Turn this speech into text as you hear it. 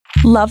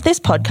Love this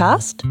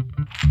podcast?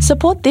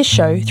 Support this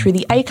show through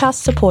the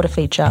Acast supporter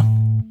feature.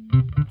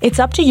 It's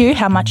up to you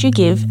how much you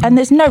give, and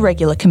there's no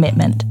regular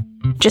commitment.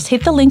 Just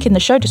hit the link in the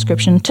show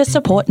description to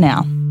support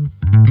now.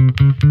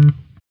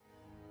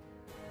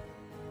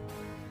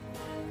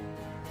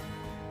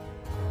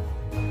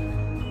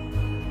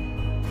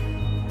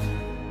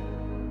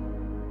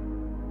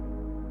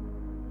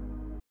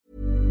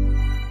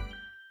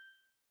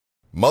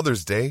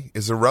 Mother's Day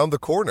is around the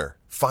corner.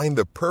 Find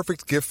the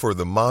perfect gift for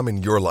the mom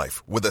in your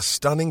life with a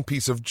stunning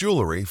piece of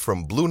jewelry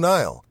from Blue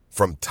Nile.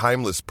 From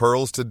timeless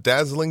pearls to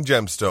dazzling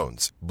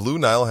gemstones, Blue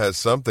Nile has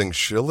something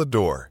she'll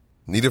adore.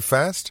 Need it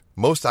fast?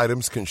 Most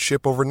items can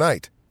ship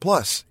overnight.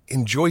 Plus,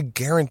 enjoy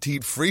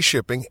guaranteed free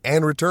shipping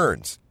and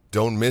returns.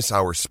 Don't miss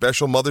our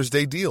special Mother's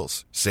Day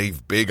deals.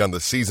 Save big on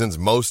the season's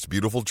most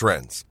beautiful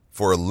trends.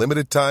 For a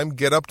limited time,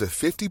 get up to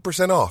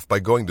 50% off by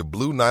going to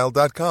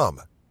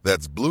BlueNile.com.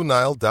 That's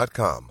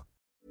BlueNile.com.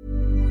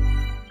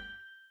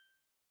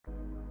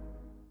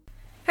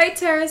 Hey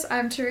Terras,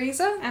 I'm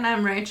Teresa. And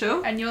I'm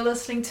Rachel. And you're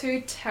listening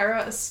to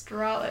Terra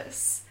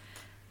Australis.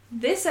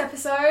 This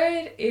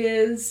episode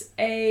is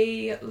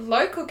a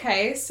local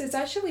case. It's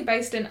actually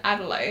based in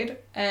Adelaide.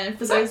 And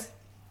for those...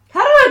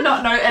 How do I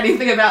not know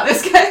anything about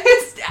this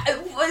case? Did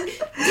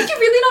you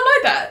really not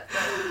know that?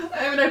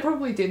 I mean, I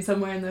probably did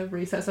somewhere in the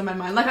recess of my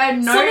mind. Like, I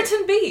know...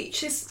 Somerton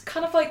Beach is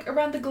kind of like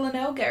around the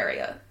Glenelg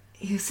area.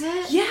 Is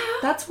it? Yeah.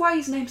 That's why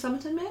he's named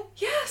Somerton Man?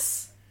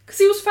 Yes. Because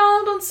he was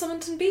found on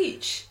Somerton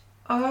Beach.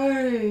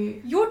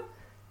 Oh.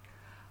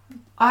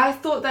 I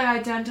thought they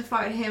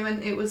identified him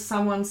and it was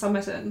someone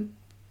Somerton.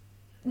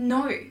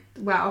 No.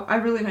 Wow, I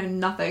really know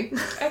nothing.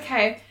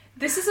 Okay,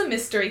 this is a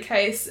mystery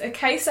case. A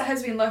case that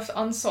has been left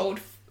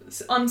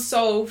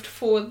unsolved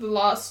for the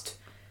last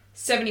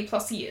 70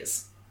 plus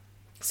years.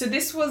 So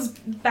this was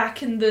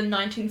back in the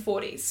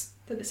 1940s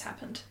that this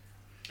happened.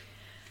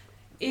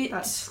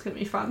 That's going to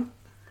be fun.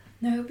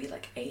 No, it'll be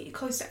like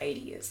close to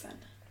 80 years then.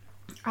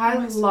 I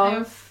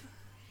love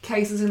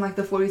cases in like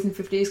the 40s and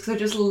 50s because I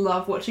just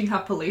love watching how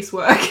police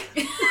work.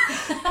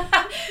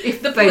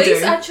 If the they police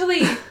do.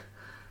 actually,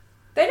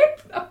 they did.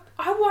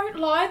 I won't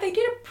lie, they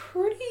did a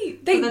pretty.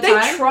 They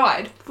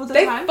tried. For the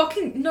they time?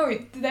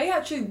 They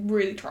actually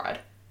really tried.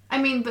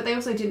 I mean, but they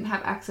also didn't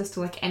have access to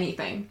like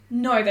anything.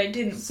 No, they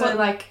didn't. So but,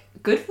 like,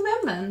 good for them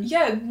then.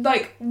 Yeah,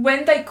 like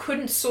when they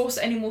couldn't source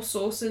any more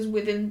sources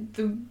within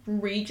the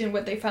region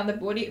where they found the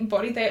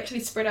body, they actually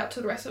spread out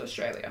to the rest of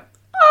Australia.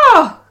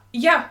 Oh!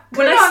 Yeah.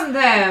 Good on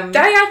them.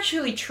 They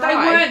actually tried. They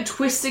weren't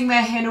twisting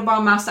their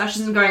handlebar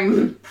mustaches and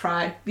going,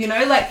 pride. You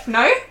know, like,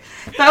 no?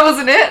 That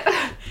wasn't it.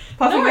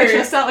 Puffing their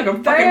chest out like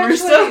a fucking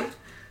rooster.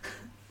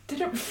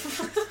 Didn't...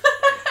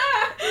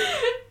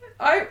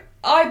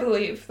 I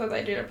believe that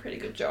they did a pretty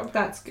good job.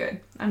 That's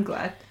good. I'm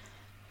glad.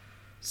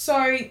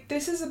 So,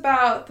 this is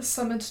about the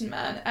Somerton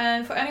Man.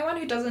 And for anyone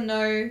who doesn't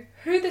know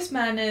who this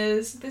man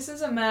is, this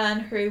is a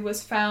man who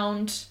was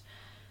found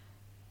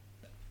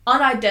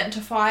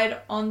unidentified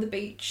on the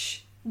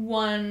beach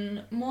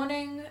one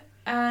morning,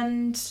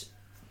 and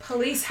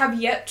police have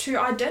yet to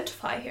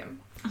identify him.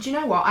 Do you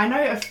know what? I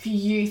know a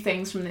few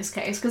things from this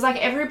case, because like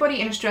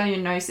everybody in Australia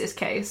knows this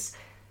case,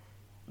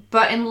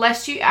 but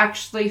unless you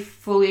actually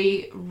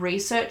fully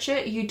research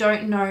it, you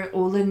don't know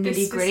all the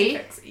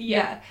nitty-gritty.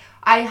 Yeah.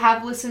 I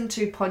have listened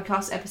to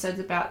podcast episodes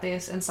about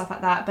this and stuff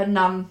like that, but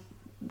none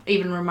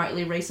even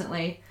remotely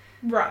recently.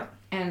 Right.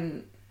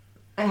 And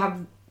I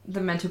have the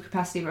mental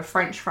capacity of a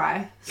French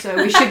fry, so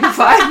we should be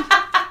fine.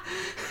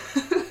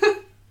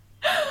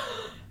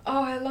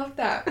 Oh, I love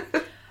that.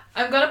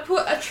 I'm going to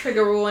put a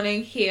trigger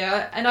warning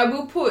here, and I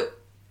will put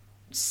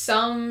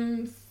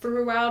some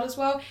throughout as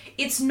well.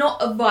 It's not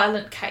a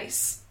violent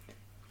case,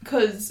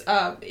 because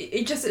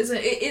it just isn't.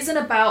 It isn't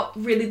about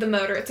really the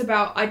murder. It's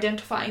about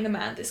identifying the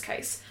man in this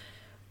case.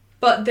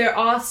 But there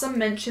are some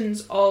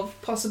mentions of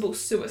possible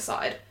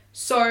suicide.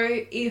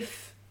 So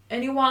if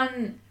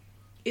anyone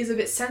is a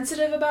bit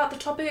sensitive about the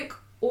topic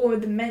or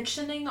the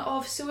mentioning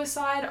of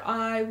suicide,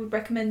 I would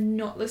recommend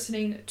not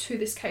listening to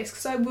this case,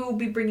 because I will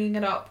be bringing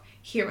it up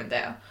here and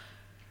there.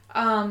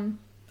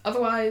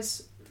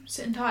 Otherwise,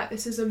 sit tight.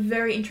 This is a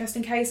very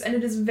interesting case, and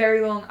it is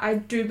very long. I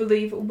do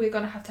believe we're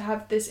going to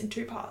have this in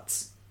 2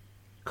 parts.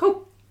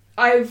 Cool.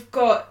 We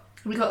got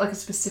like a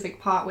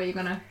specific part where you're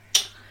going to...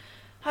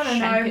 I don't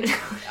know.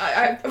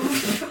 I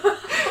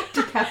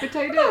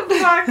decapitate it?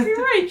 Fuck,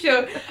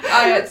 Rachel.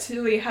 I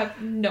actually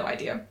have no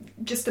idea.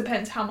 Just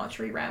depends how much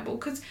we ramble,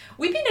 because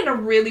we've been in a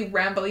really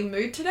rambly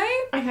mood today.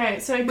 Okay,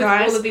 so with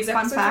guys, all of these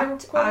fun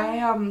episodes fact, I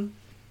have an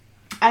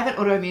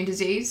autoimmune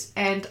disease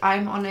and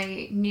I'm on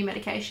a new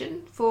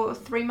medication for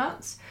 3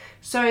 months.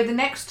 So the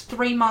next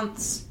 3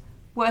 months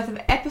worth of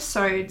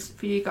episodes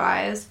for you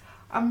guys,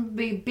 I'm going to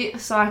be a bit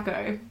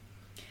psycho.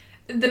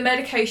 The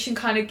medication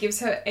kind of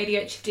gives her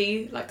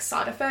ADHD like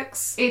side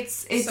effects.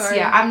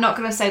 I'm not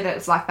going to say that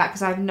it's like that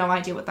because I have no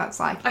idea what that's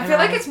like. I feel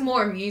like it's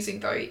more amusing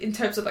though in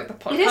terms of like the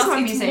podcast. It is more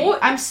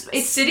amusing.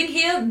 It's sitting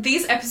here.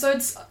 These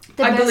episodes,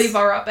 I believe,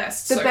 are our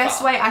best. The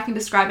best way I can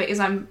describe it is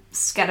I'm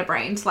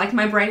scatterbrained. Like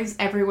my brain is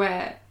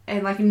everywhere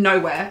and like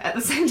nowhere at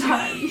the same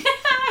time.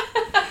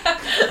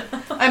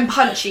 I'm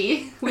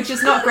punchy, which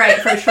is not great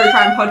for a true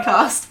crime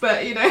podcast,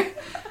 but you know.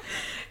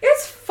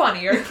 It's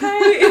funny,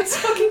 okay? It's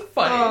fucking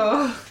funny.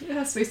 Oh, it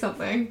has to be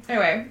something.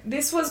 Anyway,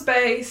 this was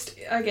based,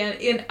 again,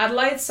 in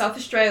Adelaide, South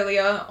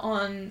Australia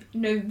on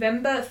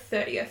November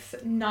 30th,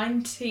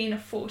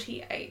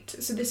 1948.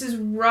 So this is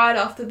right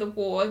after the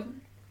war.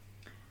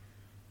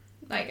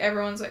 Like,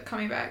 everyone's, like,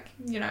 coming back,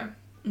 you know,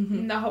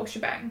 the whole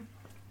shebang.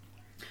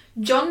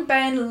 John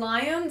Bain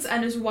Lyons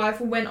and his wife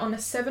went on a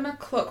 7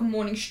 o'clock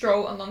morning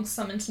stroll along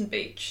Somerton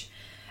Beach.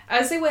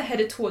 As they were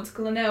headed towards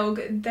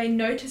Glenelg, they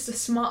noticed a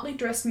smartly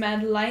dressed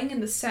man laying in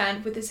the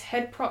sand with his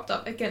head propped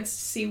up against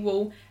a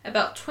seawall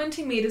about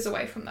 20 metres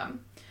away from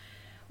them.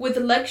 With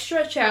legs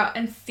stretched out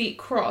and feet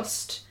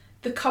crossed,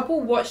 the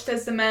couple watched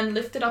as the man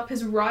lifted up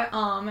his right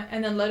arm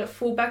and then let it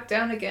fall back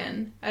down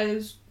again,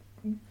 as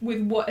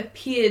with what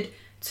appeared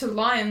to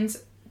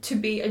Lyons to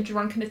be a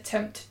drunken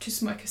attempt to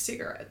smoke a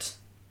cigarette.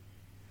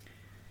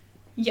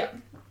 Yeah.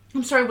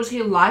 I'm sorry, was he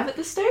alive at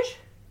this stage?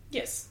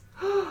 Yes.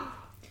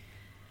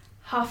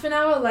 Half an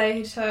hour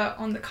later,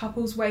 on the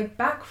couple's way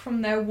back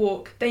from their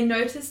walk, they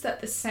noticed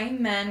that the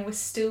same man was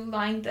still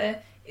lying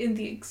there in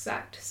the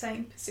exact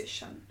same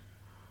position.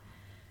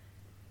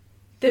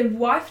 The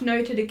wife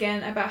noted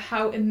again about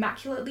how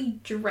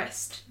immaculately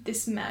dressed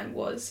this man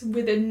was,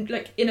 with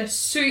in a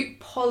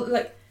suit,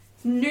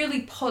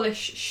 newly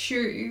polished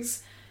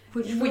shoes,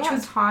 Which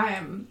was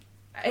time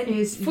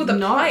is for the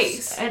not,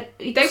 place.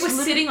 They were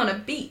sitting on a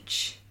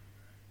beach.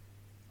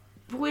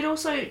 We'd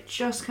also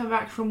just come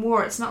back from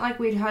war. It's not like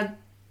we'd had...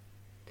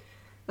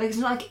 Like, it's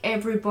not like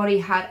everybody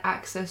had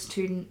access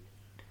to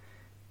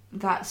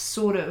that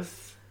sort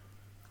of...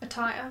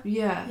 Attire.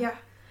 Yeah. Yeah.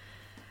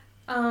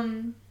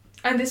 And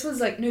this was,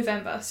 like,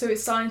 November, so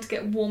it's starting to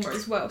get warmer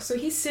as well. So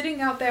he's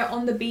sitting out there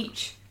on the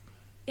beach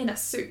in a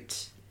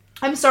suit.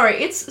 I'm sorry,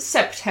 it's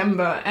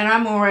September, and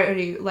I'm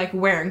already, like,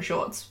 wearing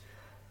shorts.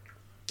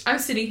 I'm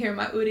sitting here in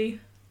my hoodie.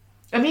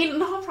 I mean,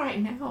 not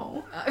right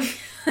now.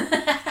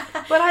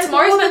 But I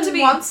Tomorrow's wore meant them to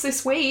be once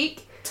this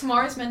week.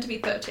 Tomorrow's meant to be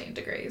 13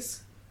 degrees.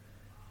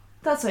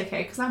 That's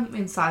okay, because I'm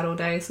inside all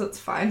day, so it's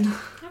fine. I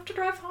have to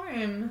drive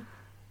home.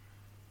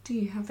 Do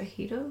you have a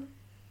heater?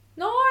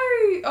 No!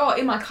 Oh,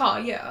 in my car,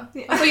 yeah.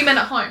 I thought you meant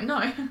at home.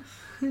 No.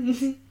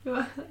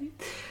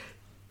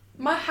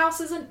 My house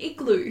is an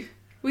igloo.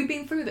 We've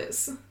been through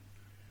this.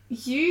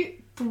 You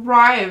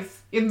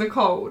thrive in the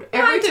cold.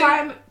 Yeah, Every I do.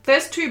 time,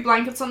 there's 2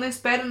 blankets on this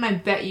bed, and I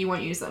bet you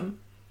won't use them.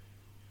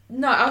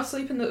 No, I'll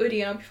sleep in the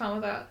hoodie and I'll be fine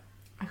with that.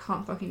 I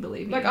can't fucking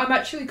believe you. Like, I'm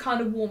actually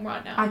kind of warm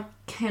right now. I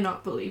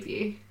cannot believe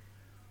you.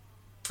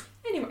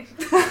 Anyway.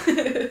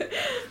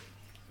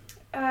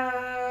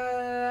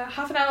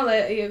 Half an hour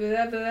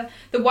later,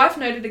 the wife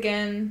noted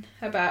again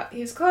about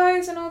his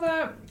clothes and all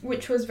that,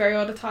 which was very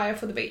odd attire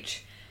for the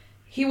beach.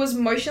 He was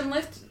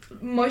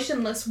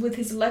motionless with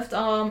his left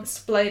arm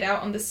splayed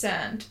out on the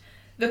sand.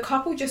 The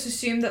couple just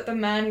assumed that the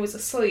man was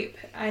asleep,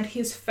 and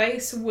his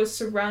face was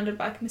surrounded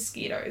by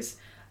mosquitoes.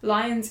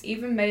 Lyons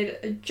even made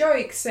a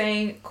joke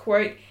saying,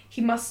 quote,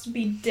 "He must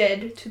be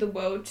dead to the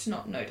world to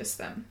not notice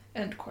them,"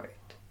 end quote.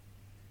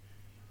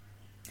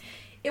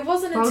 It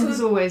wasn't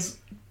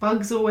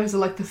Bugs always are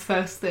like the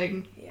first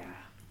thing. Yeah.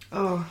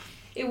 Oh.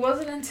 It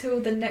wasn't until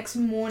the next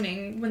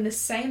morning when the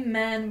same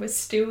man was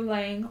still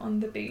laying on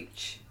the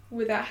beach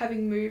without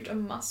having moved a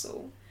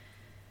muscle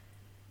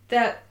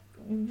that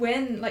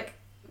when, like,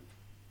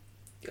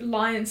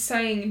 Lyons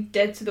saying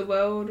dead to the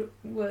world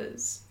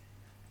was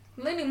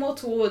leaning more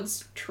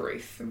towards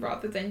truth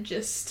rather than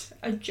just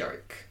a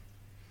joke.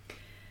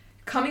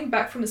 Coming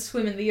back from a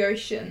swim in the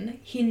ocean,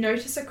 he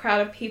noticed a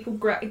crowd of people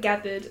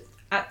gathered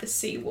at the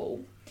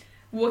seawall.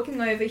 Walking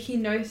over, he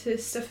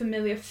noticed a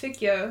familiar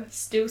figure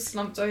still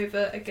slumped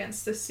over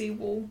against the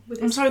seawall with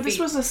his I'm sorry, this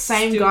feet was the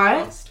same still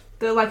guy crossed.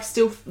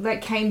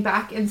 that came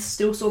back and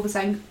still saw the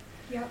same...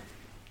 Yeah.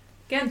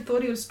 Again,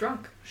 thought he was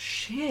drunk.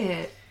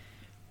 Shit.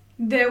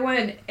 There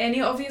weren't any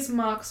obvious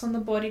marks on the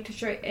body to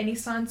show any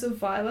signs of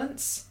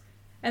violence,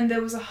 and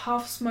there was a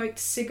half-smoked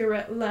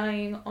cigarette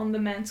laying on the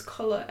man's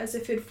collar as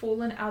if it had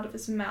fallen out of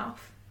his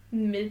mouth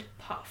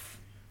mid-puff.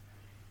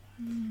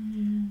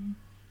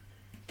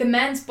 The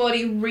man's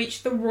body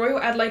reached the Royal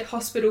Adelaide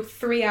Hospital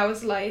 3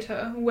 hours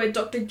later, where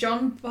Dr.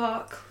 John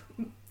Barclay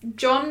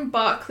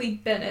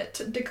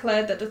Bennett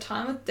declared that the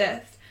time of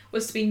death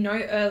was to be no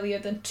earlier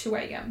than 2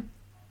 a.m.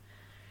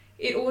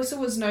 It also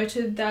was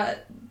noted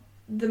that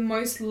the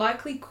most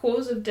likely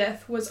cause of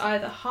death was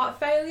either heart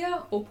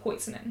failure or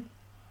poisoning.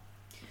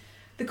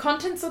 The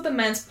contents of the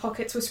man's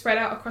pockets were spread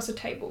out across a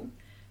table.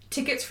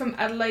 Tickets from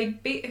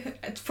Adelaide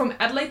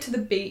to the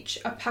beach,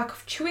 a pack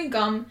of chewing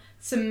gum,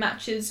 some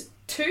matches,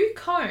 2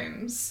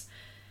 combs,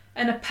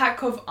 and a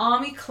pack of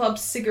Army Club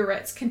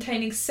cigarettes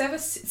containing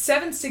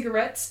 7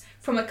 cigarettes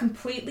from a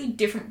completely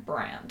different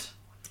brand.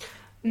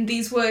 And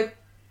these were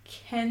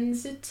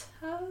Kensitas?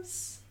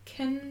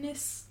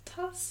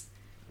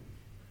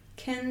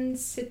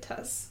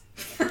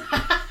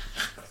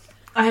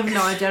 I have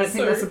no idea. I don't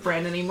think that's a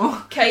brand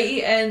anymore.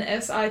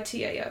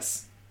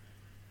 Kensitas.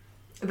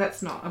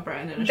 That's not a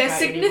brand in They're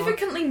Australia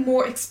significantly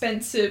more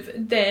expensive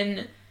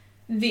than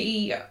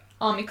the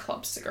Army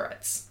Club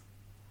cigarettes.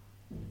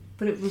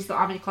 But it was the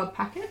Army Club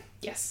packet?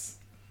 Yes.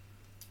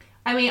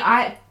 I mean,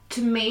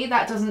 to me,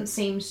 that doesn't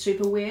seem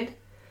super weird.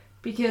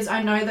 Because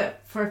I know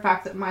that for a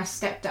fact that my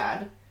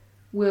stepdad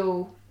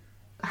will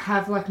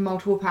have, like,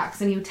 multiple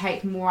packs and he'll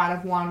take more out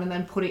of one and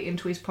then put it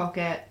into his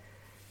pocket.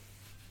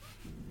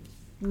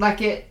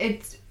 Like,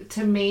 it's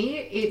to me,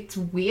 it's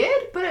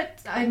weird, but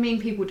I mean,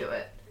 people do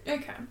it.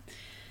 Okay.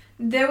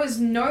 There was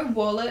no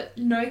wallet,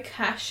 no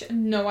cash,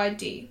 no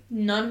ID.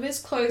 None of his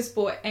clothes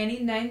bore any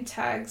name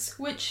tags,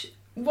 which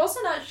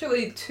wasn't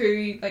actually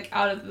too, like,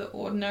 out of the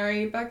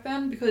ordinary back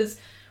then, because,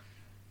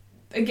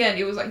 again,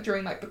 it was, like,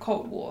 during, like, the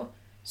Cold War.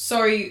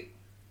 So,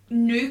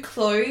 new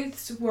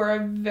clothes were a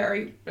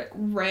very, like,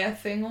 rare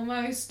thing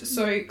almost.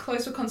 So,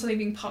 clothes were constantly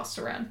being passed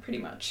around, pretty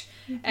much.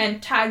 Mm-hmm.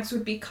 And tags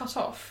would be cut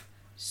off.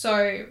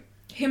 So,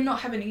 him not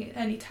having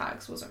any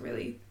tags wasn't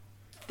really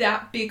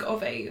that big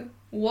of a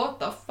what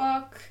the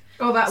fuck.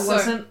 Oh, that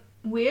wasn't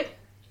weird?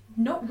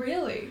 Not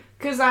really.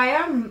 Because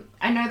I know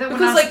that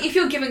because, like, if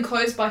you're given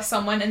clothes by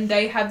someone and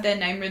they have their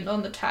name written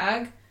on the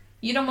tag,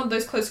 you don't want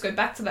those clothes to go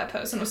back to that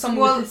person or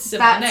someone with a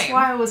similar name. That's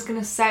why I was going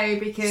to say,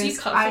 because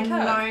I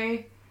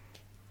know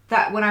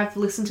that when I've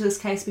listened to this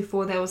case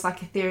before, there was,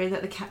 like, a theory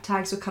that the cat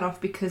tags were cut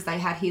off because they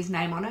had his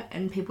name on it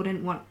and people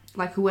didn't want,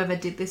 like, whoever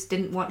did this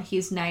didn't want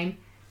his name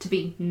to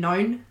be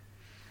known.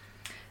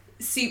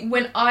 See,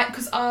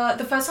 because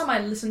the first time I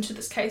listened to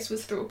this case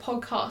was through a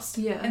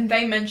podcast. Yeah. And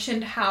they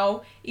mentioned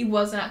how it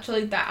wasn't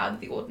actually that out of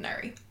the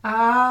ordinary.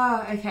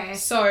 Ah, okay.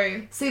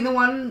 So. See, the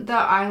one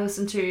that I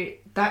listened to,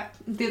 that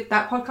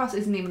podcast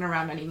isn't even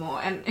around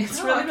anymore. And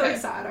it's really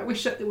sad. I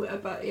wish that they were,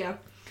 but yeah.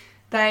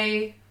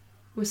 They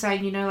were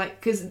saying, you know, like,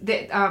 because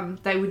they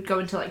would go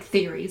into, like,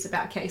 theories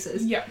about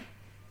cases. Yeah.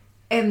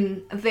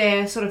 And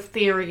their sort of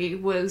theory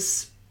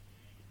was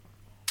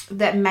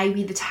that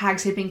maybe the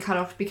tags had been cut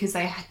off because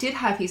they did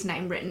have his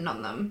name written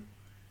on them.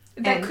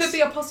 That could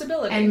be a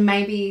possibility. And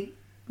maybe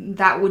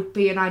that would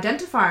be an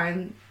identifier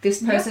and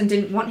this person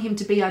didn't want him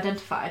to be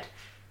identified.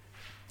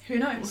 Who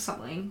knows? Or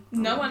something.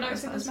 No one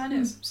knows who this man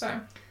is, so.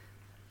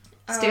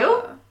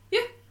 Still?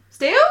 Yeah.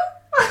 Still?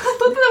 I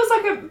thought that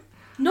was like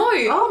a... No,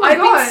 I've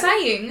been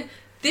saying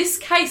this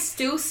case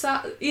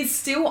is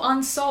still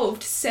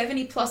unsolved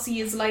 70 plus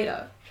years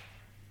later.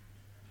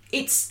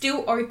 It's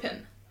still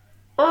open.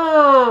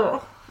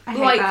 Oh... I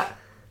hate that.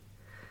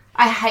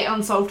 I hate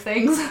unsolved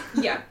things.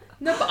 Yeah.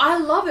 No, but I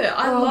love it.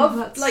 I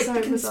love, like, so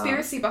the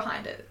conspiracy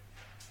behind it.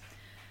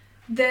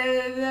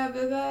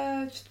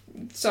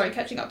 Sorry,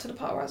 catching up to the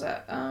part where I was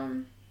at.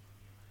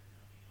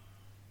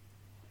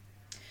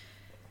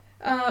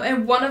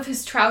 And one of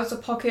his trouser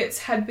pockets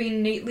had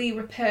been neatly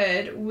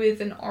repaired with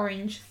an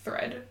orange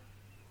thread.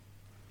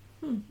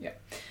 Yeah.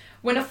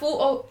 When a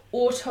full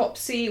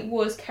autopsy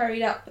was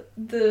carried out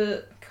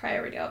the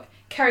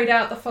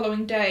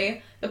following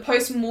day, the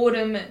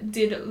post-mortem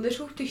did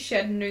little to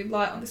shed new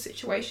light on the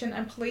situation,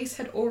 and police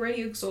had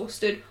already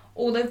exhausted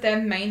all of their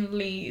main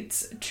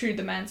leads to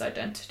the man's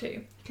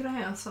identity. Can I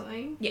ask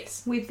something?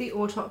 Yes. With the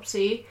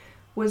autopsy,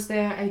 was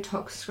there a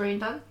tox screen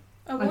done?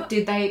 Oh, like, what?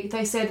 did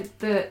they said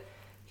that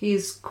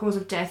his cause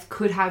of death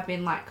could have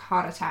been, like,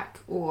 heart attack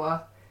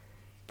or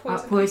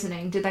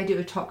poisoning. Did they do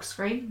a tox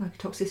screen, like a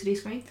toxicity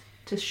screen,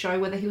 to show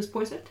whether he was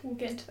poisoned? We'll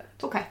get into that.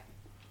 Okay.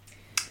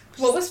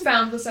 What was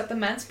found was that the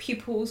man's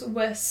pupils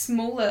were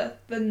smaller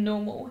than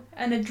normal,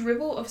 and a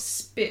dribble of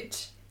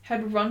spit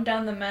had run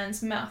down the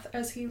man's mouth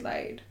as he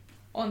laid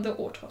on the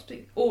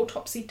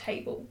autopsy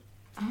table.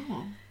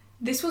 Oh.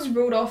 This was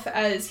ruled off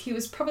as he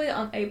was probably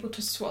unable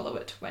to swallow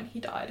it when he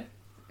died.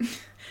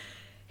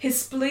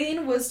 His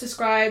spleen was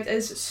described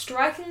as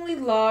strikingly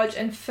large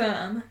and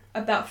firm,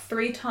 about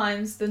 3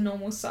 times the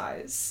normal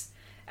size,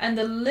 and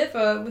the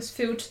liver was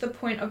filled to the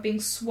point of being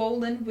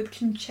swollen with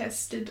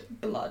congested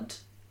blood.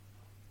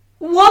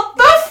 What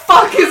the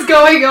fuck is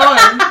going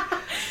on?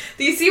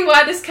 Do you see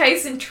why this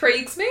case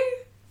intrigues me?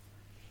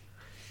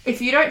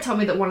 If you don't tell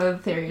me that one of the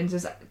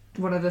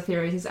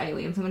theories is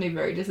aliens, I'm going to be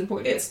very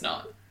disappointed. It's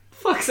not.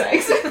 Fuck's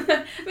sakes.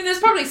 I mean, there's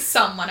probably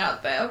someone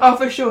out there. Oh,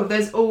 for sure.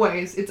 It's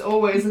always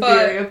a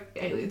theory of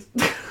aliens.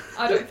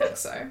 I don't think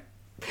so.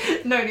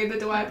 No, neither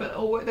do I, but there's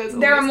always...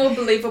 There are more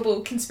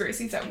believable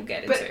conspiracies that we'll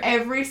get into. But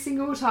every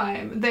single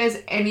time there's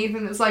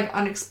anything that's, like,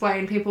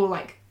 unexplained, people are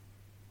like,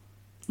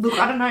 look,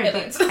 I don't know,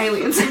 aliens. But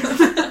aliens.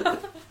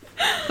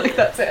 Like,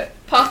 that's it.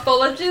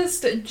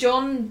 Pathologist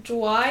John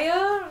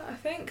Dwyer, I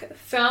think,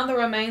 found the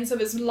remains of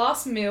his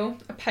last meal,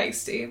 a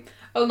pasty,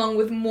 along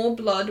with more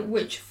blood,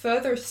 which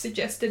further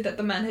suggested that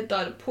the man had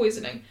died of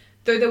poisoning,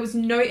 though there was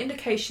no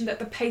indication that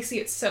the pasty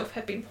itself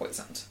had been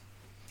poisoned.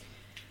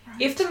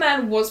 Right. If the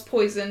man was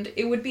poisoned,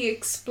 it would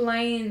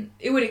explain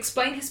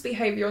his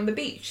behaviour on the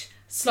beach.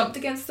 Slumped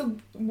against the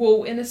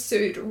wall in a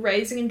suit,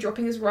 raising and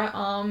dropping his right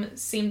arm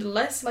seemed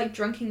less like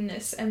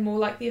drunkenness and more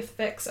like the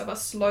effects of a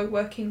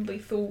slow-working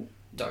lethal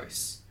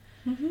dose.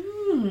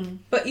 Mm-hmm.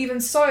 But even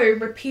so,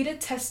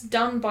 repeated tests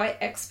done by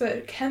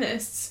expert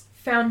chemists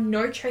found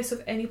no trace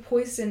of any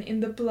poison in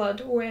the blood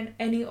or in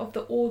any of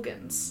the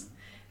organs,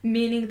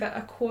 meaning that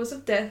a cause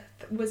of death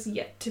was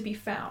yet to be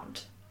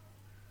found.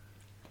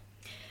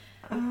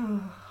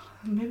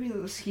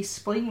 his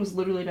spleen was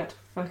literally about to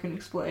fucking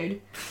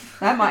explode.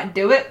 That might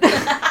do it.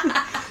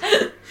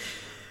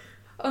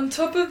 On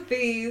top of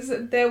these,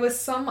 there were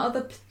some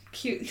other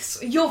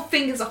Your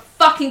fingers are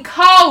fucking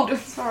cold!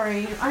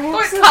 Sorry.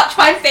 Don't touch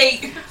my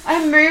feet!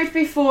 I moved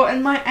before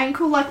and my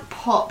ankle like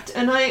popped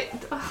and it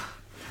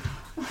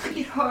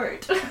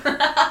hurt.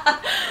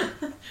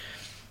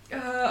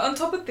 On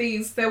top of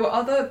these, there were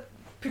other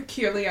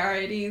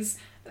peculiarities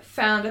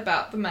found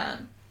about the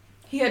man.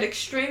 He had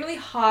extremely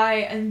high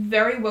and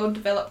very well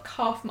developed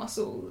calf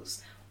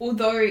muscles,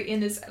 although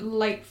in his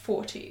late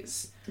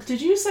 40s.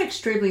 Did you say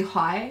extremely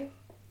high?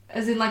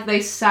 As in like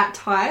they sat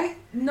high?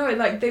 No,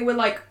 like they were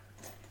like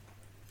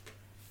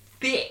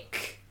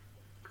thick.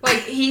 Like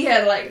he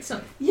had like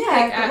some thick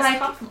ass like,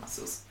 calf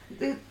muscles.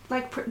 They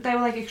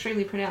were like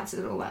extremely pronounced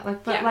and all that.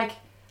 Like, but Yeah. like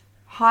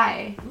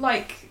high.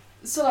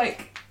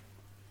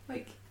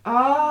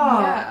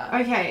 Oh, Yeah.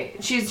 okay.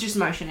 She's just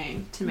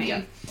motioning to me.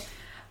 Yeah.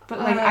 But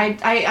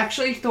like, I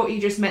actually thought you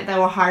just meant they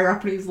were higher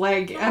up in his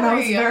leg, and I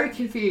was very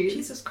confused.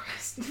 Jesus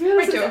Christ. It's a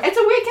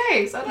weird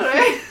case. I don't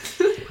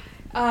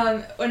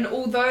know. And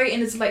although in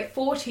his late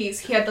 40s,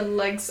 he had the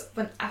legs of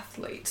an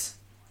athlete.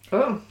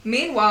 Oh.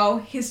 Meanwhile,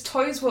 his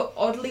toes were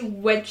oddly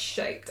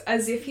wedge-shaped,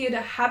 as if he had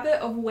a habit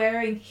of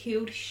wearing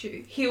heeled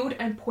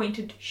and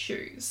pointed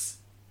shoes.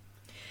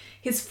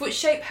 His foot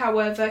shape,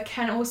 however,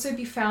 can also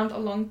be found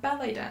along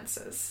ballet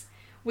dancers,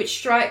 which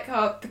strikes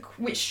up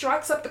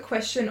the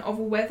question of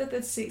whether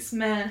the deceased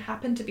man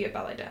happened to be a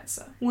ballet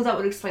dancer. Well, that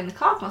would explain the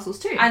calf muscles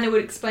too. And it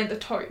would explain the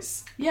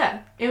toes.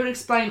 Yeah, it would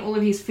explain all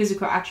of his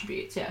physical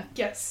attributes, yeah.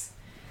 Yes.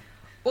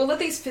 All of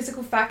these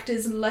physical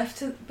factors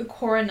left the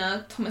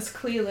coroner, Thomas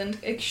Cleland,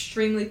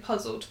 extremely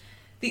puzzled.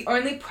 The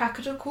only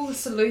practical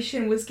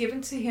solution was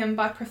given to him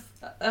by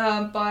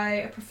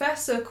a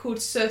professor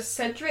called Sir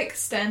Cedric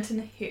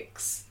Stanton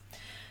Hicks.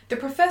 The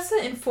professor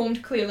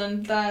informed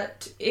Cleland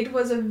that it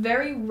was a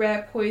very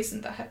rare poison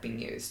that had been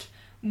used,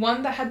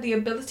 one that had the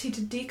ability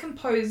to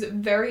decompose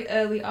very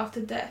early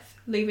after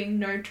death, leaving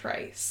no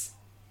trace.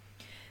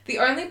 The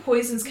only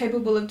poisons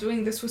capable of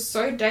doing this were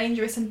so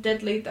dangerous and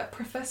deadly that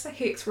Professor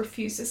Hicks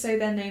refused to say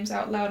their names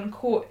out loud in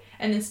court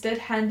and instead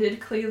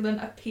handed Cleland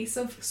a piece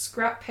of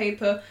scrap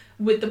paper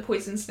with the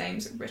poisons'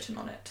 names written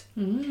on it.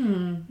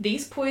 Mm.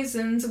 These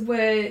poisons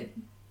were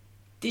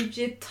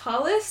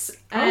digitalis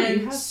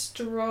and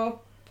stropafin?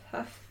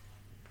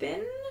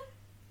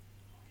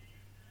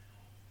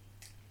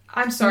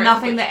 I'm sorry.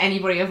 Nothing that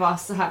anybody of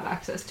us have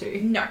access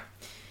to. No.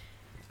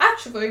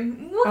 Actually,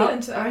 we'll get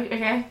into that.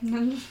 Okay.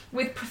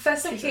 With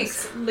Professor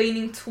Hicks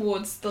leaning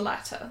towards the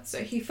latter. So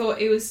he thought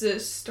it was a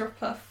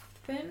stropafin?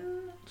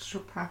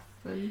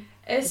 Stropafin.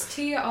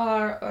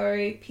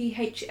 Strophanthithin.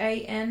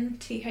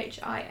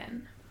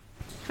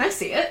 Can I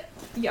see it?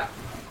 Yeah.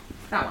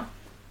 That one.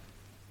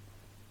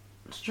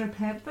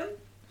 Stropanthin?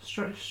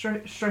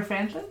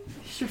 Stropanthin?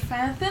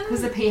 Stropanthin?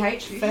 Was the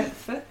PH?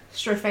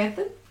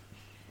 Stropanthin?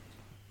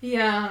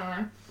 Yeah, I don't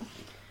know.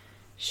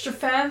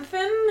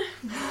 Stropanthin,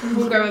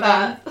 we'll go with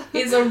that,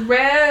 is a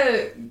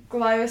rare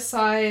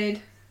glycoside.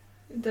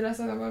 Did I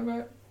say that word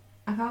right?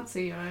 I can't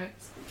see your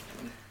notes.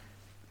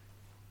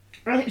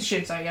 It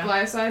should say, yeah.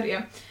 Glycoside,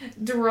 yeah.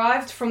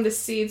 Derived from the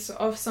seeds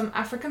of some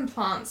African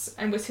plants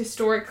and was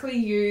historically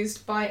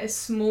used by a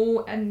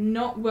small and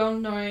not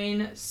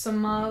well-known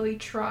Somali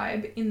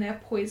tribe in their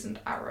poisoned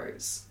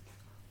arrows.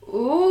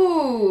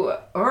 Ooh,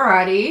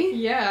 alrighty.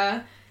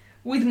 Yeah.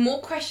 With more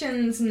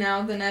questions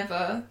now than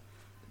ever,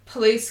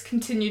 police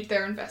continued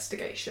their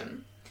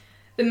investigation.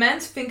 The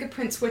man's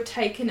fingerprints were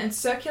taken and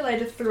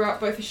circulated throughout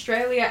both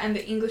Australia and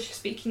the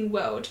English-speaking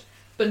world,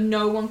 but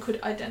no one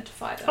could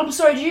identify them. I'm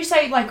sorry, did you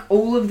say, like,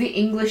 all of the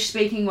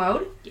English-speaking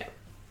world? Yeah.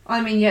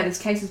 I mean, yeah, this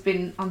case has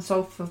been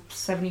unsolved for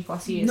 70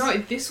 plus years. No,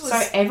 this was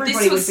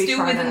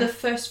still within the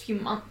first few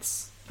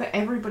months. But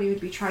everybody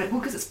would be trying to...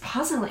 Well, because it's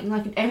puzzling.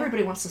 Like,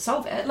 everybody wants to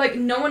solve it. Like,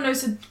 no one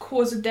knows the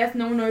cause of death,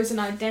 no one knows an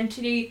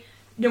identity,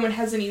 no one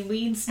has any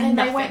leads, and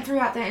nothing. they went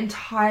throughout their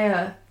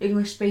entire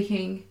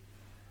English-speaking...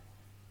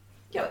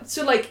 Yeah,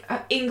 so, like,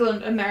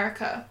 England,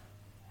 America,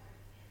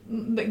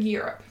 like,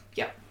 Europe,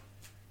 yeah.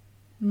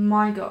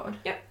 My God.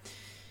 Yep.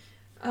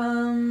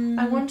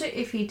 I wonder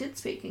if he did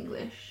speak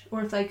English,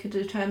 or if they could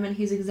determine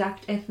his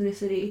exact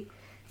ethnicity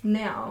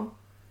now.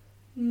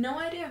 No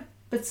idea.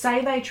 But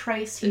say they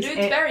traced his... The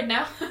dude's buried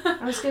now.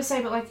 I was going to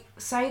say, but, like,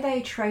 say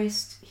they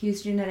traced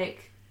his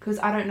genetic... Because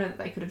I don't know that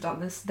they could have done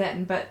this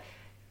then, but,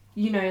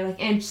 you know,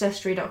 like,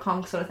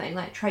 Ancestry.com sort of thing.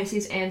 Like, trace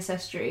his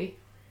ancestry,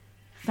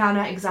 found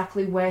out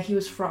exactly where he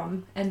was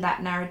from, and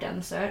that narrowed down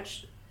the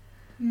search.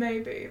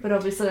 Maybe. But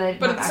obviously they didn't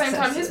But at have the same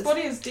time, access his to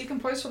body is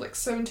decomposed for, like,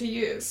 70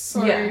 years,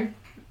 so... Yeah.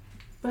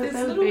 But there's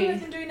that would little be... they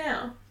can do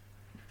now.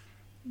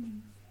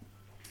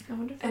 I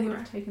wonder if they would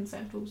have taken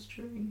samples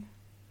during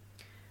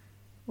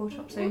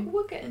autopsy.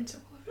 We'll get into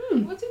it.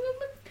 Hmm.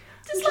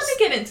 Just let me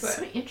get into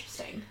So it.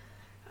 interesting.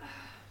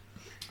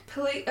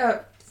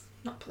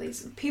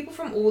 People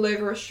from all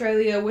over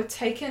Australia were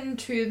taken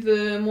to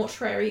the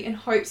mortuary in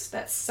hopes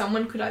that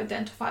someone could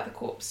identify the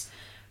corpse.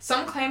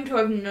 Some claim to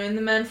have known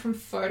the man from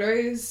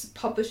photos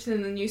published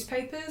in the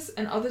newspapers,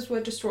 and others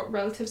were distraught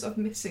relatives of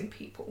missing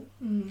people.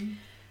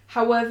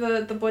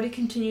 However, the body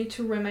continued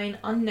to remain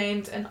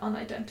unnamed and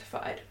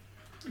unidentified.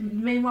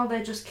 Meanwhile,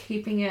 they're just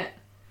keeping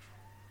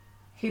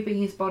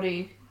his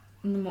body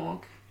in the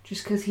morgue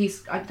just because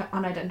he's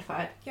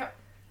unidentified. Yep.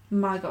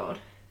 My God.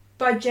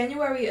 By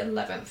January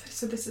 11th,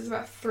 so this is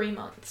about 3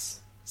 months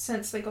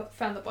since they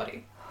found the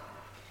body,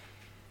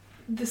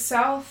 the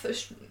South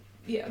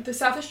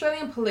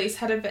Australian police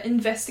had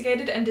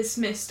investigated and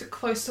dismissed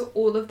close to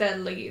all of their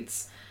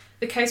leads.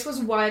 The case was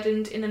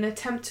widened in an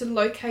attempt to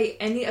locate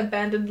any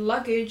abandoned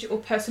luggage or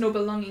personal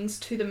belongings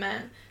to the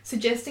man,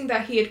 suggesting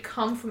that he had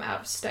come from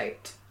out of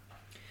state.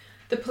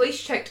 The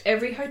police checked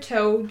every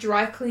hotel,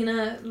 dry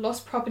cleaner,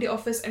 lost property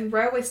office and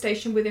railway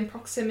station within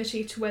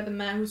proximity to where the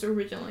man was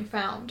originally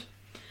found.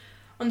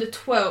 On the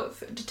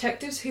 12th,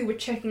 detectives who were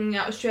checking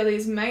out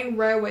Australia's main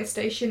railway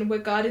station were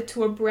guided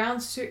to a brown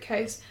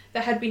suitcase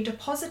that had been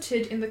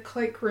deposited in the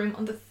cloakroom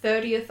on the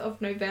 30th of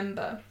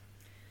November,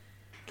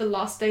 the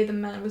last day the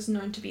man was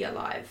known to be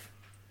alive.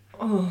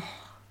 Oh.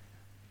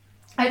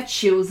 I have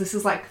chills. This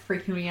is like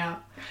freaking me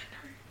out.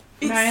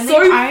 It's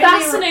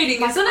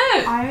fascinating, isn't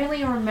it? I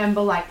only remember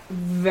like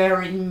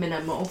very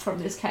minimal from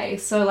this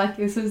case. So like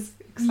this is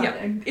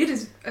exciting. Yeah, it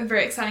is a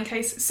very exciting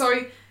case.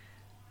 So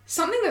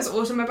something that's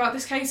awesome about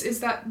this case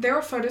is that there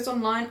are photos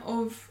online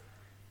of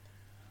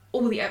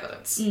all the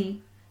evidence.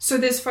 So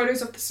there's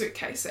photos of the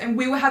suitcase, and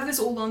we will have this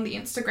all on the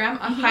Instagram.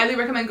 I highly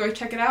recommend go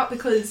check it out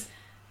because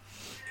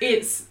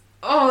this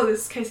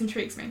case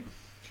intrigues me.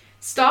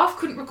 Staff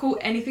couldn't recall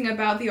anything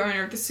about the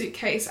owner of the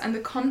suitcase, and the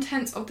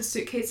contents of the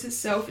suitcase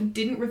itself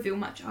didn't reveal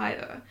much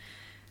either.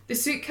 The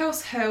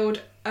suitcase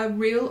held a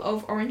reel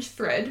of orange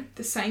thread,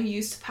 the same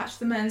used to patch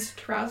the man's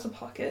trouser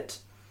pocket,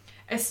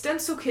 a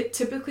stencil kit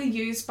typically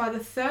used by the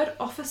third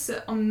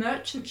officer on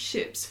merchant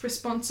ships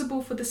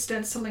responsible for the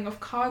stenciling of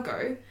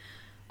cargo,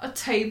 a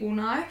table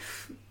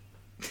knife,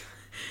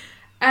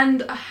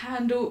 and a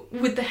handle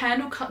with the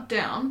handle cut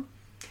down,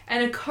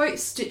 and a coat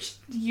stitched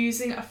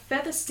using a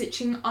feather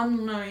stitching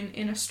unknown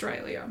in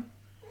Australia.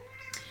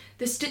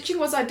 The stitching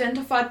was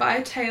identified by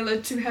a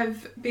tailor to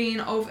have been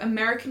of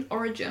American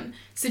origin,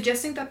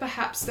 suggesting that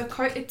perhaps the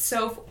coat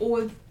itself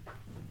or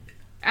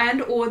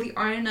the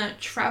owner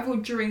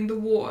travelled during the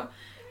war,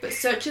 but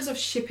searches of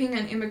shipping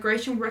and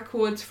immigration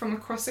records from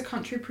across the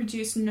country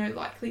produced no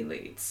likely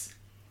leads.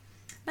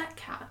 That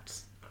cat.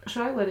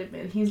 Should I let him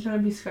in? He's going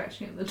to be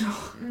scratching at the door.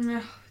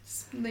 No,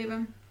 just leave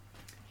him.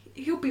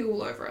 He'll be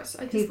all over us.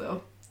 He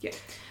will. Yeah.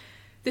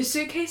 The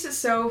suitcase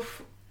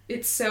itself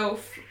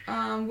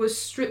was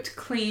stripped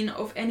clean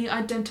of any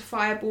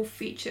identifiable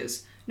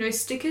features. No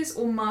stickers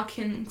or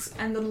markings,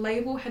 and the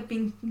label had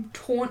been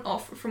torn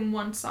off from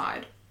one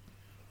side.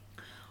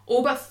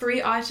 All but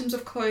 3 items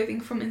of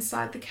clothing from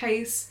inside the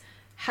case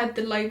had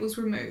the labels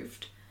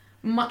removed,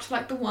 much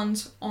like the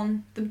ones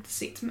on the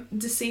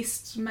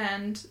deceased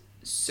man's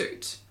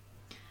suit.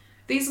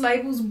 These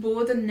labels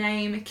bore the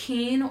name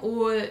Keane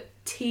or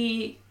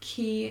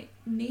Keane.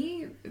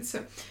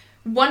 So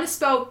one is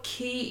spelled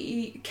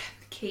Kean,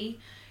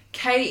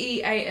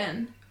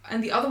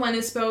 and the other one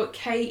is spelled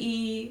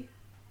Keane.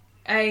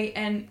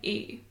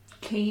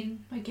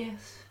 Keen, I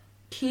guess.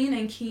 Keen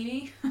and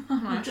Keeny.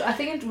 I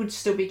think it would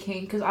still be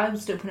Keen because I would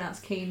still pronounce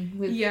Keen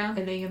with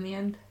an E in the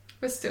end.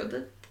 But still,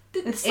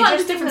 it's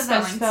slightly different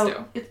spelling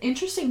still. It's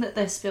interesting that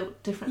they're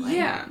spelled differently.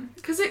 Yeah,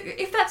 because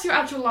if that's your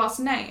actual last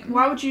name,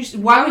 why would you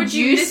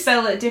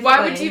spell it differently? Why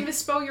would you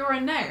misspell your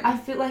own name? I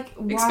feel like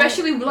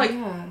especially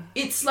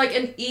it's like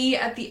an E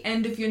at the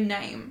end of your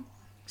name.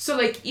 So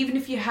like even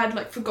if you had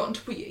like forgotten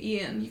to put your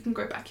E in, you can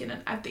go back in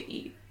and add the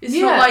E. It's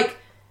not like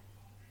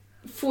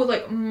for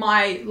like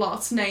my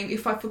last name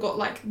if I forgot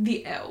like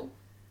the L.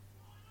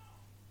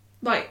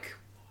 Like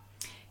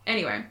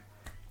anyway.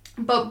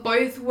 But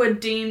both were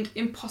deemed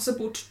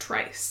impossible to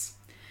trace.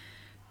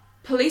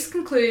 Police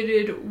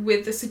concluded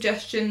with the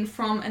suggestion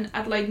from an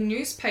Adelaide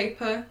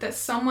newspaper that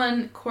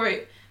someone,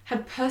 quote,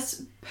 had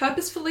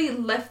purposefully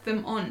left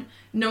them on,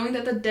 knowing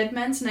that the dead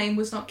man's name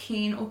was not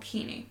Keane or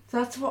Keaney.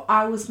 That's what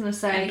I was going to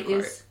say,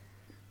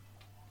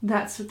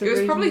 that's what the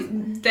reason... It was probably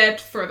there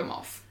to throw them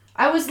off.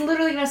 I was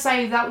literally going to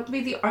say that would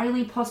be the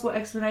only possible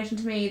explanation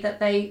to me, that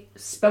they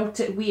spelt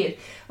it weird.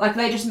 Like,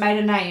 they just made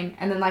a name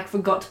and then, like,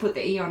 forgot to put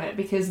the E on it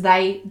because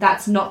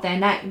that's not their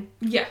name.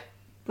 Yeah.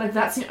 Like,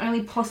 that's the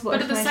only possible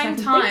explanation I can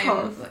think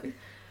of. But at the same time,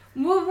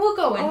 we'll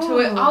go into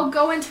it. I'll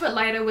go into it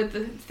later with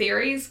the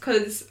theories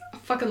because I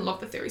fucking love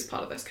the theories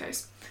part of this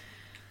case.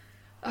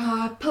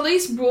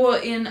 Police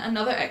brought in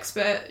another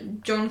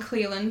expert, John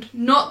Cleland,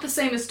 not the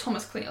same as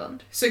Thomas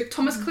Cleland. So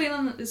Thomas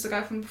Cleland is the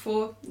guy from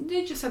before.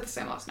 They just had the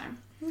same last name.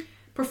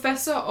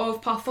 Professor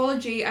of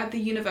pathology at the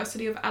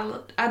University of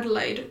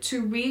Adelaide,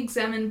 to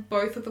re-examine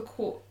both the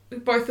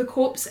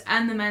corpse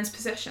and the man's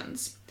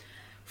possessions.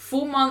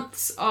 4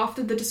 months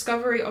after the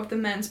discovery of the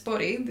man's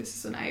body, this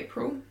is in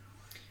April.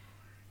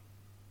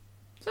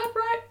 Is that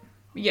right?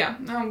 Yeah,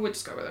 no, we'll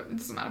just go with it. It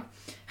doesn't matter.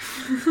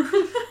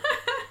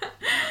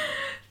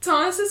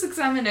 Thomas's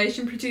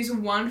examination produced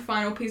one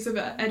final piece of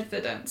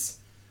evidence,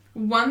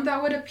 one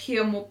that would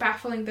appear more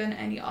baffling than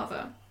any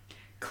other.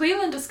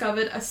 Cleland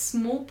discovered a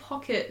small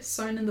pocket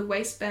sewn in the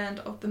waistband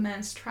of the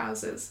man's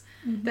trousers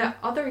that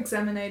other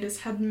examinators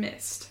had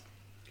missed.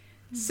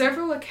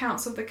 Several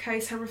accounts of the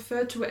case have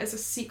referred to it as a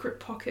secret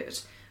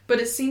pocket, but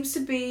it seems to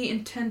be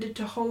intended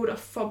to hold a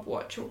fob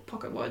watch or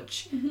pocket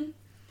watch.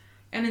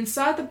 And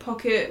inside the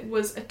pocket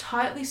was a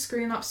tightly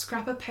screwed up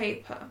scrap of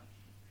paper.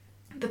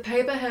 The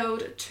paper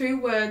held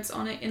 2 words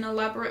on it in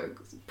elaborate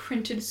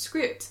printed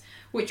script,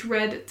 which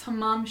read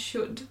Tamam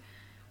Shud,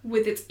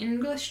 with its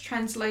English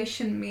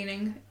translation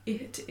meaning,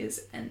 "It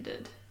is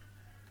ended."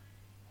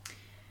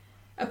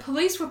 A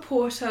police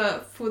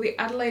reporter for the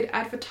Adelaide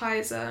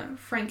Advertiser,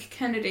 Frank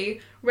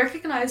Kennedy,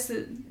 recognised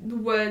the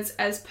words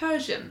as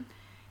Persian.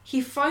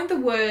 He phoned the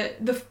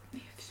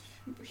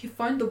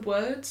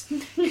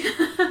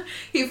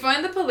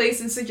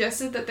police and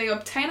suggested that they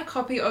obtain a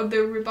copy of the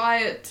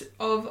Ribayat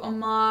of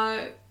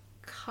Omar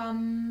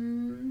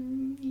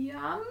Khayyam.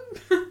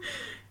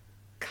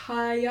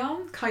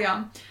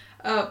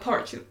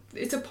 Poetry.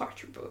 It's a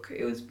poetry book.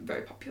 It was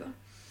very popular.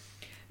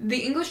 The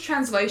English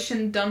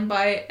translation done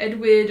by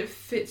Edward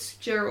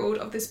Fitzgerald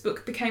of this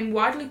book became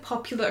widely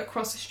popular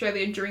across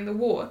Australia during the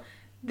war.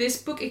 This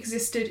book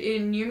existed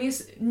in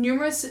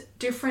numerous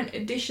different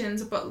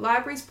editions, but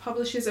libraries,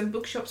 publishers and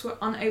bookshops were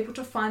unable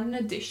to find an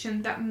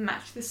edition that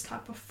matched this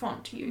type of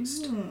font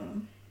used.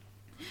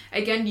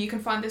 Again, you can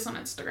find this on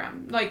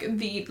Instagram, like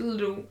the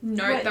little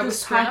note that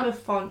was type of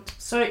font.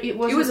 So it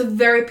was a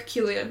very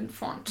peculiar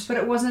font, but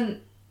it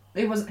wasn't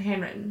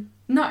handwritten.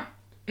 No.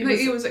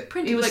 It was like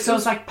printed. It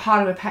was like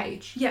part of a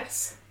page.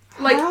 Yes.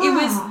 Like it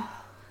was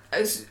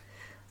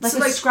like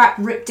a scrap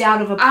ripped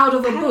out of a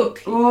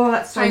book. Oh,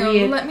 that's so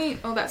weird.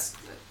 That's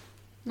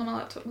not my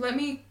laptop. Let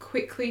me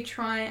quickly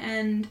try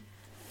and...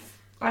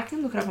 I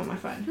can look it up on my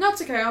phone. No,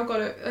 it's okay. I've got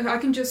it. I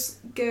can just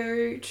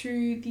go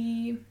to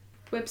the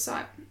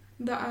website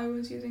that I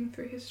was using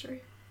through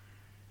history.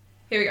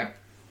 Here we go.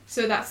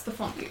 So that's the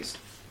font used.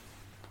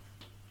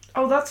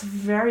 Oh, that's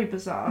very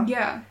bizarre.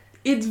 Yeah.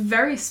 It's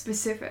very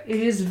specific.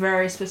 It is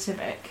very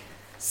specific.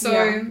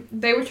 So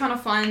they were trying to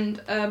find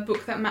a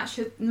book that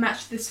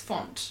matched this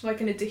font,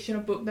 like an edition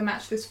of book that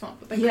matched this font,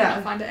 but they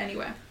couldn't find it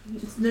anywhere.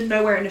 It's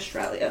nowhere in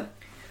Australia.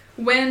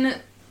 When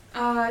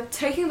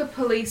taking the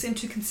police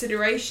into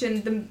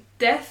consideration, the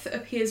death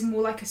appears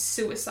more like a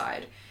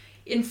suicide.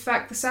 In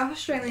fact, the South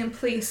Australian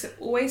police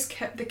always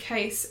kept the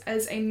case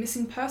as a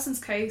missing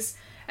persons case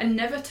and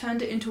never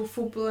turned it into a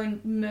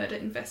full-blown murder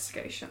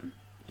investigation.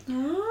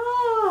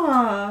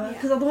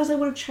 Because otherwise they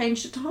would have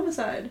changed it to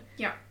homicide.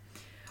 Yeah.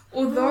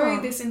 Although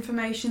this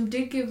information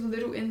did give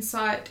little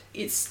insight,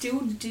 it still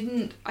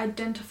didn't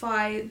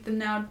identify the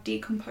now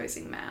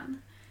decomposing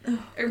man.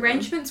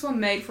 Arrangements were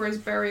made for his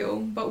burial,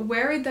 but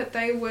worried that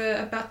they were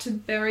about to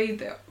bury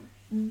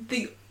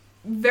the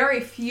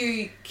very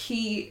few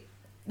key...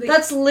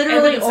 That's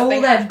literally all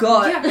they've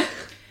got. Yeah.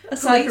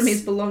 Aside from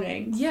his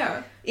belongings.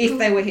 Yeah. If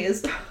they were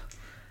his.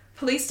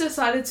 Police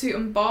decided to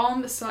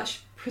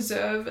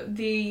embalm/preserve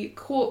the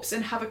corpse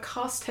and have a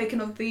cast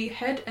taken of the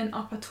head and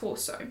upper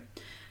torso.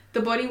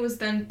 The body was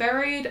then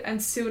buried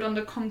and sealed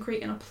under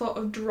concrete in a plot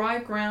of dry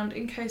ground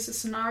in case a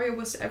scenario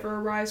was to ever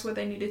arise where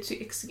they needed to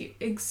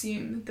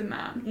exhume the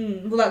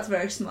man. Well, that's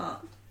very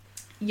smart.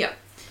 Yep.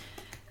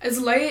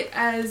 As late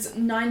as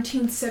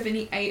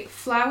 1978,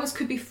 flowers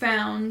could be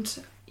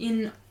found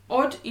in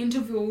odd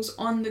intervals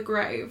on the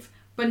grave,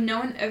 but no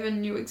one ever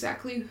knew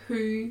exactly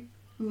who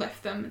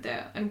left them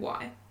there and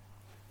why.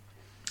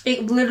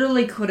 It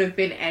literally could have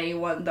been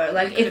anyone, though.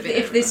 Like,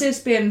 if this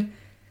has been...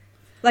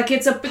 Like,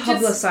 it's a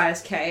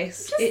publicised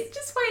case.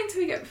 Just wait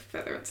until we get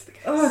further into the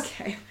case.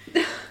 Okay.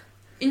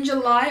 In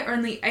July,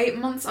 only 8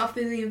 months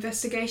after the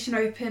investigation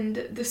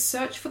opened, the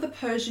search for the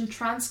Persian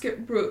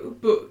transcript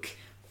book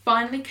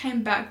finally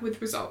came back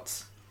with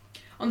results.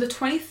 On the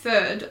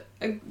 23rd,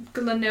 a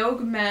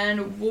Glenelg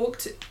man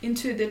walked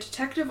into the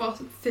detective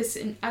office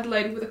in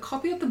Adelaide with a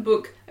copy of the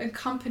book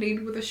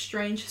accompanied with a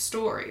strange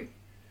story.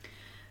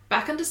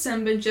 Back in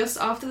December, just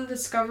after the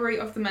discovery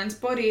of the man's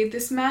body,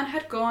 this man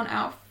had gone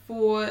out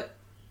for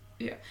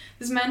a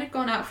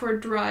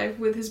drive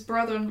with his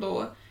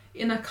brother-in-law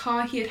in a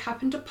car he had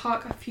happened to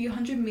park a few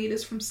hundred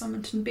metres from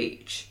Somerton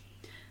Beach.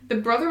 The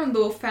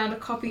brother-in-law found a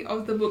copy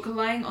of the book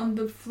lying on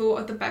the floor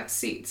of the back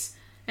seats,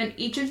 and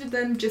each of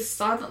them just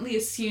silently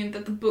assumed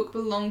that the book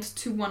belonged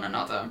to one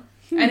another,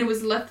 and it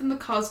was left in the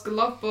car's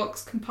glove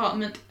box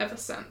compartment ever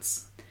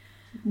since.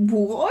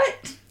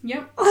 What?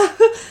 Yep.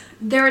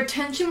 Their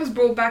attention was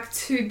brought back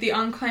to the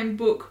unclaimed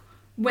book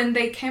when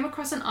they came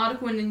across an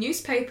article in the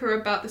newspaper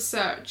about the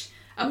search.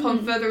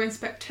 Upon further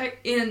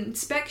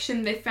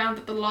inspection, they found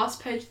that the last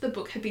page of the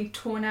book had been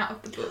torn out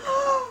of the book.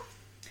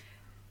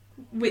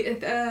 With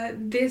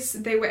this,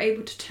 they were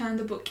able to turn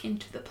the book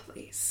into the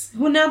police.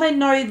 Well, now they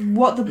know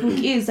what the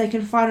book is, they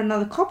can find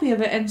another copy of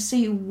it and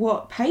see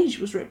what page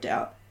was ripped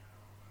out.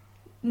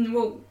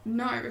 Well,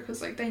 no,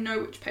 because they know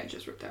which page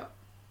was ripped out.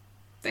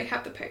 They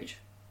have the page.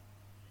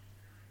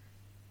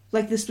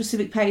 Like, the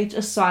specific page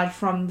aside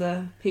from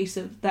the piece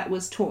of that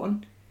was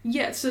torn?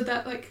 Yeah, so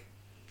that, like,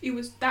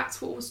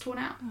 that's what was torn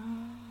out.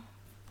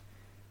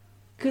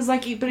 Because,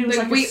 like, but it was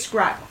like a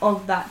scrap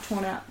of that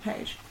torn out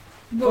page.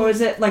 Well, or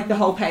is it, like, the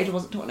whole page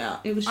wasn't torn out?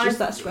 It was just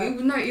that scrap?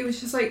 No, it was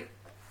just, like...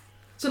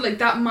 So, like,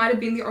 that might have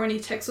been the only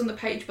text on the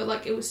page, but,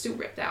 like, it was still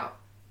ripped out.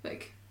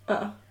 Like...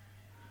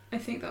 I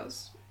think that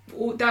was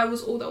all that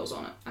was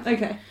on it. I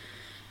think. Okay.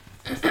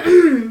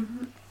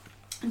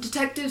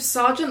 Detective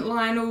Sergeant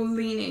Lionel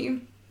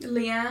Leanne,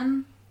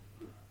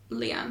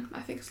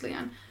 I think it's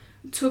Leanne,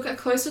 took a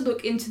closer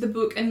look into the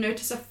book and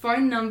noticed a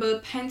phone number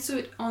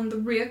penciled on the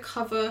rear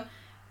cover,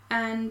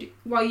 and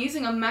while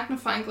using a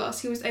magnifying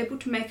glass, he was able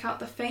to make out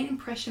the faint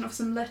impression of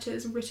some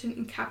letters written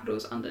in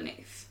capitals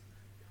underneath.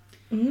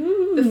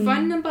 The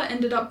phone number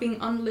ended up being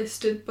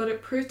unlisted, but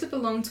it proved to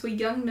belong to a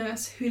young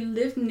nurse who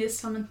lived near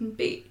Somerton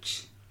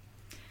Beach.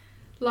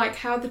 Like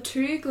how the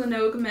two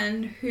Glenelg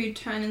men who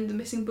turned in the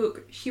missing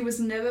book, she was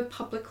never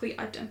publicly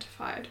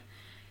identified.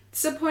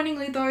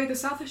 Disappointingly though, the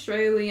South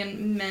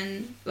Australian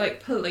men,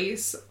 like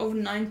police of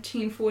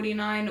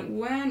 1949,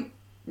 weren't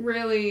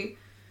really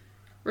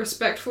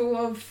respectful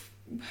of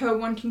her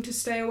wanting to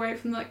stay away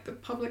from, like, the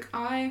public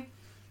eye,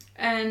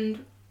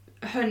 and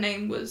her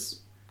name was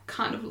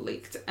kind of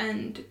leaked,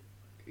 and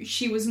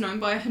she was known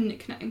by her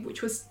nickname,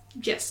 which was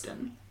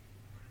Jestin.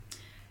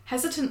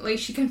 Hesitantly,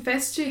 she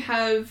confessed to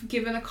have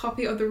given a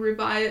copy of the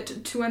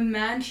Rubaiyat to a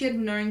man she had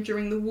known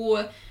during the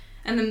war,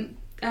 and then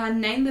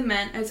named the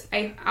man as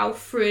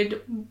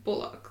Alfred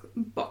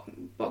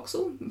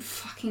Boxall?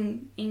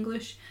 Fucking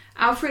English.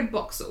 Alfred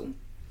Boxall.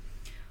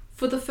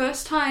 For the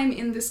first time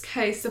in this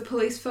case, the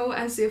police felt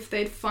as if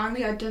they'd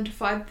finally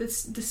identified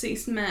this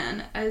deceased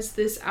man as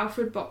this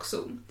Alfred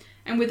Boxall,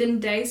 and within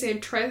days they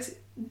had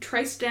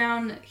traced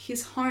down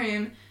his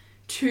home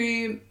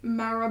to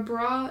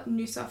Maryborough,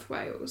 New South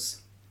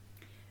Wales.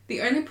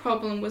 The only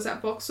problem was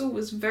that Boxall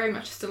was very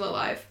much still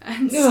alive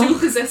and still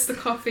possessed the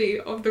copy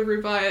of the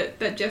Rubaiyat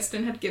that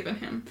Jestin had given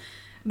him.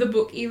 The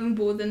book even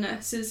bore the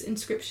nurse's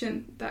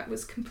inscription that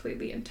was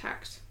completely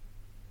intact.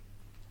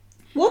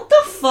 What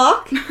the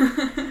fuck? But how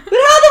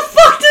the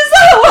fuck does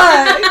that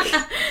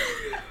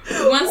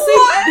work?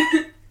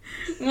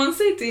 Once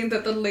they deemed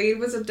that the lead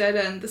was a dead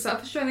end, the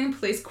South Australian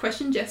police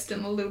questioned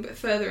Jestin a little bit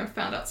further and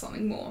found out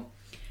something more.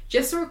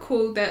 Jestin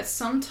recalled that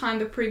sometime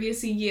the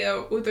previous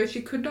year, although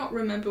she could not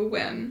remember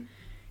when,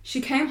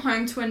 she came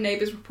home to her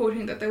neighbours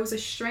reporting that there was a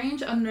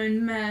strange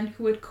unknown man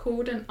who had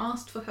called and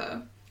asked for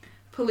her.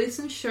 Police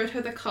then showed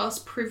her the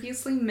cast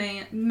previously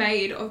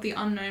made of the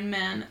unknown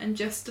man, and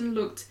Jestin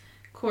looked,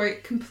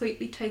 quote,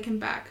 completely taken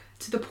back,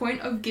 to the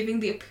point of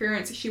giving the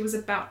appearance she was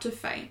about to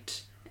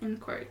faint, end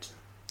quote.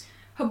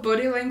 Her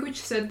body language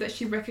said that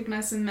she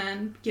recognised the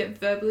man, yet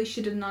verbally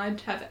she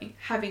denied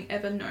having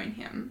ever known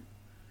him.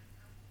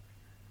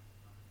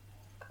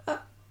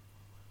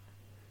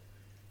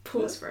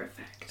 Pause for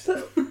effect.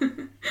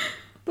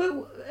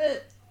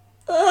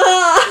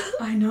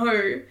 I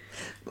know.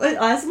 My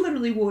eyes are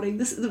literally watering.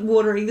 This is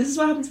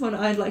what happens when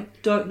I,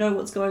 like, don't know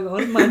what's going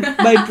on.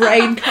 My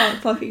brain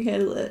can't fucking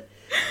handle it.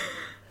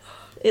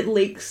 It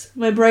leaks.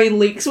 My brain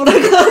leaks when I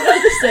can't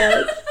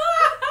understand.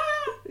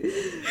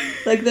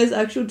 Like, there's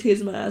actual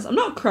tears in my eyes. I'm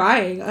not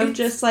crying. I'm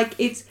just, like,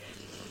 it's...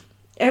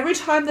 Every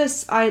time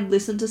I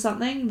listen to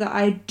something that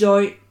I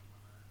don't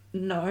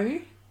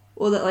know,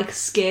 or that, like,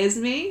 scares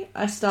me,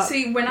 I start...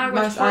 See, when I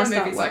watch horror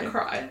movies, I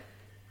cry.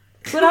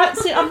 But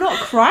I'm not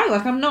crying.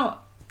 Like, I'm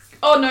not...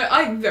 Oh, no,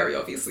 I very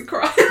obviously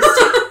cry.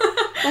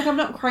 Like, I'm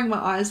not crying. My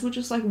eyes will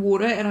just, like,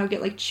 water, and I'll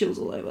get, like, chills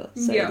all over.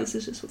 So yeah. This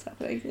is just what's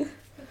happening.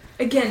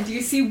 Again, do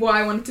you see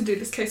why I wanted to do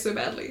this case so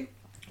badly?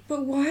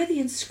 But why the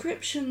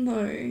inscription,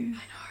 though? I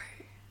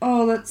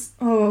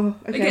know.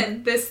 Okay.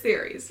 Again, there's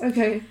theories.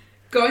 Okay.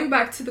 Going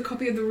back to the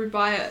copy of the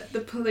Rubaiyat the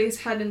police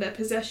had in their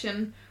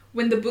possession,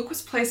 when the book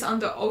was placed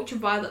under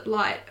ultraviolet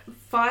light,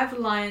 5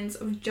 lines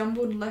of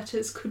jumbled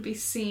letters could be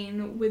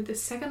seen, with the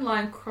second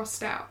line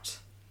crossed out.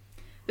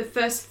 The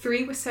first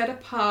 3 were set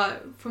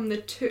apart from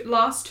the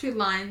last 2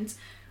 lines,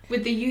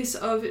 with the use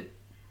of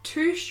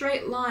 2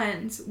 straight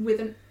lines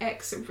with an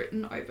X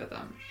written over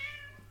them.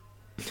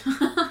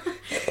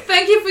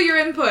 Thank you for your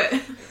input.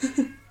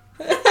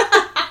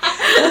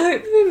 I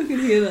hope people can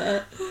hear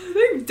that.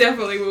 They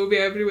definitely will be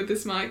able to with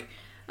this mic.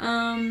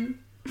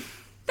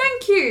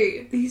 Thank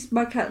you.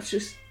 My cat's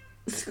just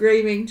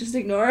screaming. Just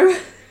ignore him.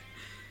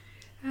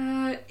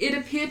 It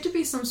appeared to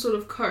be some sort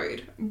of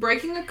code.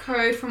 Breaking a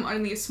code from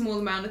only a small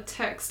amount of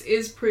text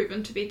is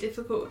proven to be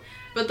difficult,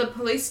 but the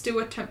police still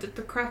attempted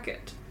to crack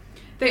it.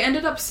 They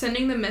ended up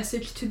sending the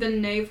message to the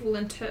Naval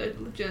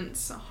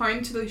Intelligence,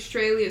 home to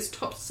Australia's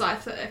top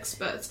cipher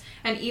experts,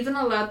 and even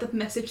allowed the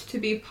message to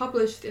be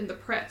published in the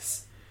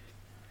press.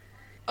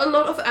 A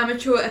lot of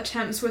amateur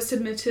attempts were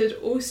submitted,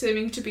 all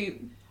seeming to be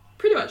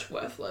pretty much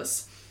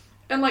worthless.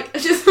 And, like,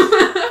 just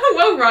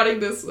while writing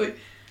this, like,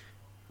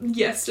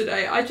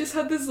 yesterday, I just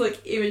had this, like,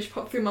 image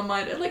pop through my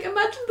mind. And, like,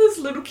 imagine this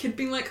little kid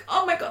being like,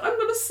 oh my god, I'm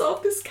gonna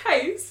solve this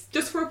case.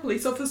 Just for a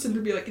police officer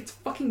to be like, it's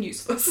fucking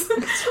useless.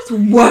 It's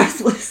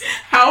worthless.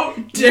 How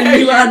dare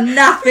you are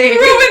nothing.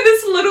 ruin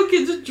this little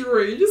kid's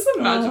dream. Just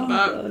imagine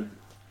that. God.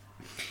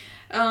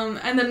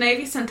 And the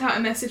Navy sent out a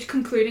message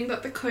concluding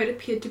that the code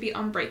appeared to be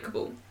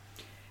unbreakable.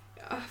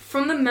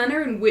 From the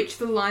manner in which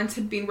the lines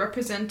had been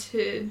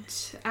represented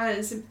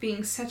as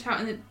being set out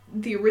in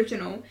the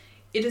original,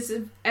 it is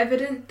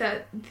evident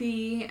that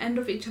the end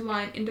of each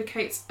line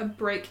indicates a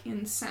break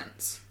in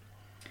sense.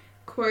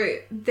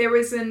 Quote, there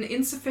is an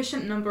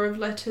insufficient number of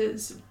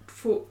letters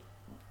for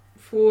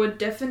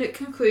definite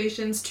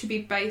conclusions to be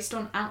based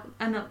on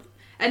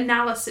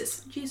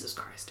analysis. Jesus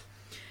Christ.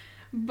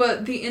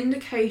 But the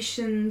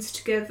indications,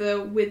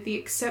 together with the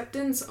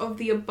acceptance of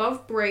the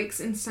above breaks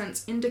in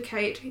sense,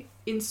 indicate,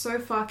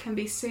 insofar can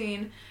be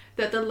seen,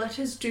 that the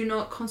letters do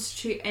not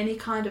constitute any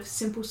kind of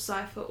simple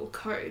cipher or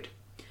code.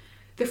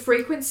 The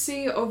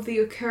frequency of the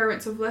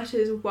occurrence of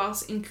letters,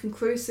 whilst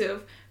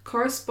inconclusive,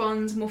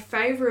 corresponds more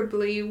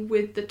favourably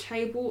with the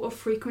table of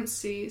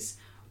frequencies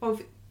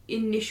of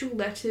initial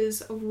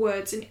letters of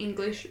words in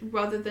English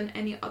rather than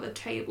any other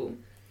table.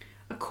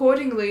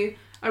 Accordingly,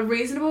 a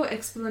reasonable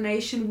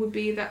explanation would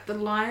be that the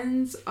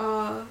lines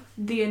are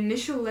the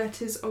initial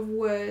letters of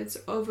words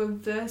of a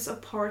verse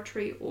of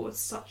poetry or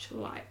such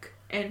like.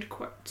 End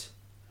quote.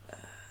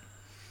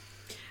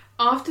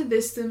 After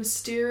this, the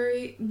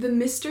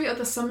mystery of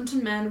the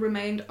Somerton man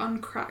remained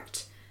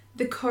uncracked.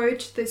 The code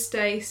to this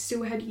day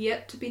still had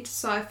yet to be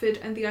deciphered,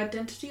 and the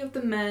identity of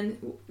the man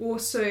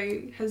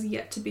also has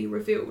yet to be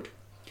revealed.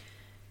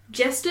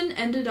 Jeston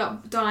ended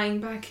up dying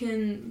back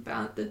in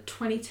about the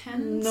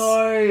 2010s.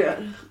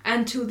 No.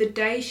 And till the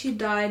day she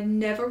died,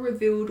 never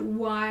revealed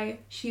why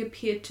she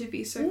appeared to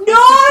be so close No!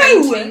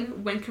 to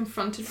fainting when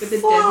confronted with the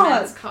dead Fuck.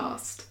 man's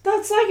cast.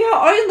 That's like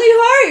our only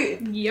hope.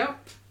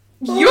 Yep.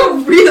 You're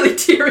really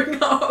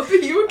tearing up. Are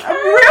you okay?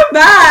 I'm real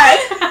bad.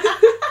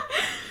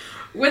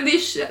 When the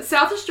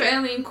South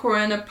Australian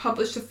coroner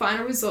published the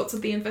final results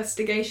of the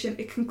investigation,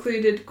 it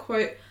concluded,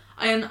 quote,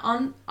 I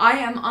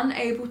am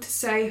unable to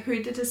say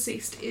who the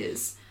deceased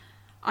is.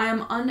 I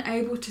am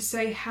unable to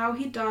say how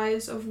he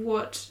dies or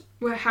what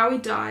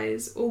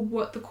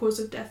the cause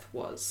of death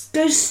was.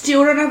 They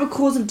still don't have a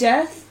cause of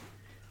death?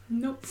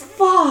 Nope.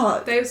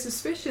 Fuck. They have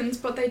suspicions,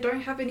 but they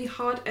don't have any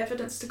hard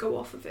evidence to go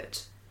off of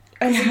it.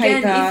 I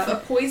hate that. If a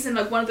poison,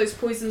 like one of those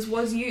poisons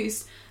was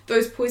used,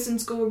 those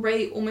poisons go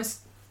away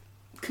almost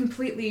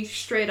completely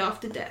straight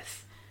after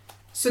death.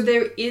 So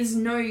there is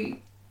no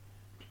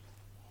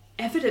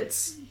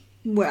evidence.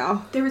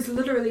 Wow. There is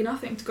literally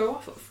nothing to go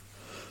off of.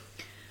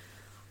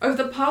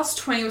 Over the past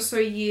 20 or so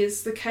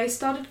years, the case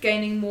started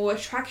gaining more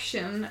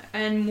traction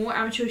and more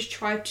amateurs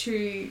tried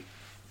to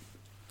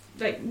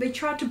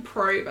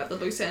probe at the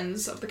loose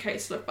ends of the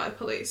case left by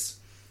police.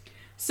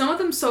 Some of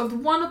them solved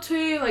one or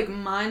two,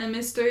 minor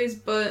mysteries,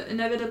 but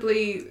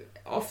inevitably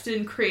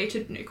often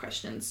created new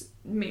questions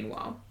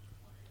meanwhile.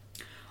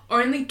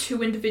 Only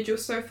 2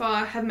 individuals so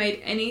far have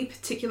made any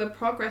particular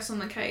progress on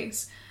the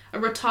case. A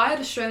retired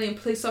Australian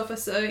police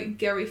officer,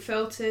 Gary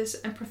Feltis,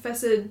 and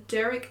Professor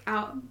Derek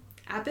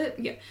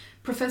Abbott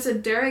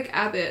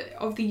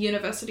of the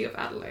University of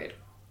Adelaide.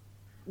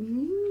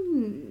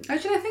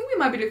 Actually, I think we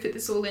might be able to fit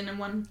this all in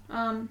one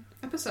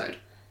episode.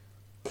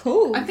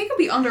 Cool. I think it'll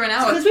be under an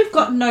hour. Because we've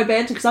got no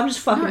banter, because I'm just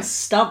fucking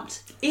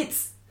stumped.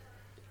 It's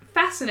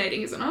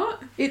fascinating, isn't it?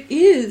 It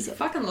is. I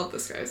fucking love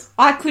this, guys.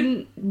 I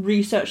couldn't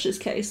research this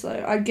case,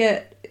 though. I'd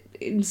get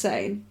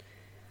insane.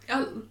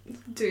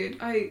 Dude,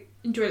 I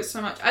enjoyed it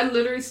so much. I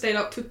literally stayed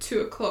up till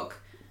 2 o'clock.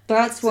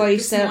 That's why you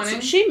this said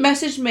morning. She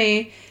messaged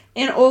me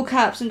in all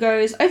caps and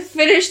goes, I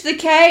finished the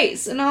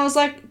case. And I was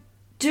like,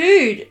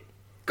 dude,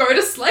 Go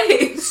to sleep.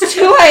 it's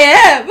 2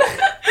 a.m.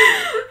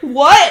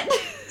 What?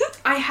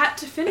 I had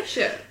to finish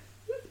it.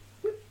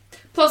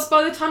 Plus,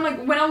 by the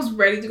time, when I was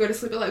ready to go to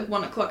sleep at,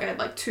 1 o'clock, I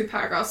had, 2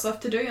 paragraphs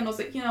left to do, and I was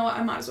like, you know what,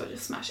 I might as well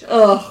just smash it.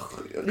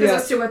 Ugh. Because I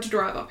still had to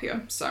drive up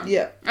here, so.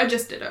 Yeah. I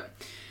just did it.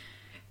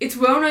 It's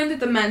well known that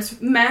the man's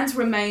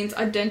remains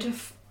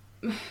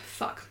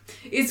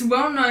It's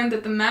well known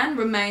that the man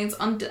remains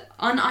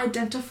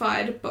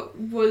unidentified, but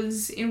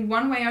was in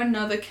one way or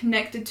another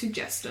connected to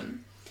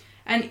Jeston.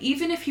 And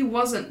even if he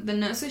wasn't, the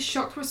nurse's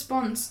shocked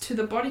response to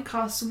the body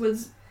cast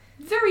was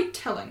very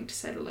telling, to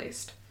say the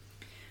least.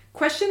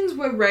 Questions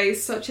were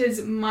raised such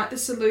as, might the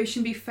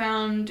solution be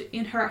found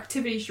in her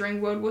activities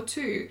during World War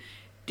II?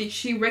 Did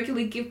she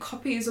regularly give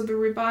copies of the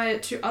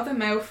Rubaiyat to other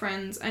male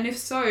friends? And if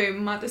so,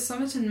 might the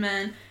Somerton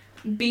man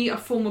be a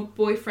former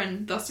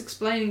boyfriend, thus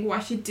explaining why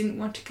she didn't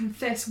want to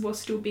confess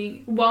whilst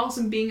being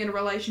in a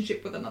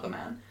relationship with another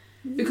man?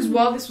 Because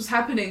while this was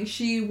happening,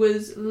 she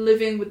was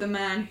living with the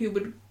man who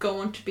would go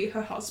on to be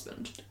her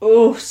husband.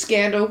 Oh,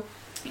 scandal.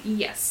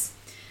 Yes.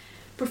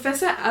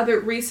 Professor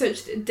Abbott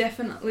research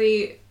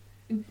definitely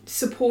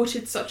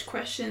supported such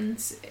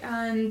questions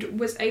and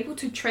was able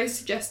to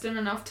trace Jeston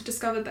enough to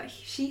discover that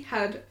she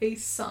had a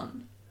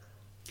son.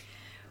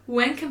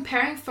 When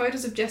comparing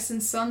photos of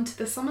Jeston's son to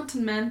the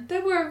Somerton man,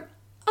 there were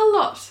a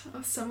lot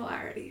of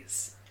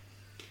similarities.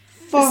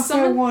 Fuck,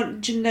 I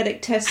want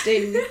genetic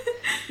testing.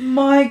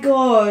 My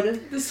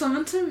god. The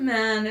Somerton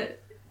man,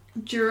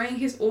 during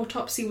his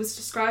autopsy, was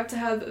described to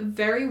have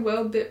very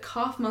well-built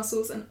calf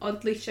muscles and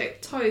oddly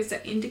shaped toes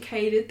that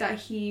indicated that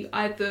he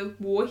either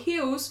wore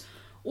heels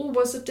or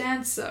was a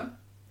dancer.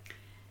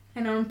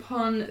 And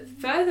upon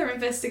further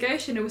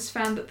investigation, it was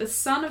found that the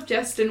son of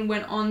Justin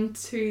went on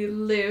to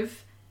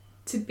live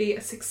to be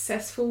a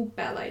successful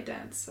ballet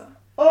dancer.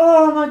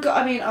 Oh my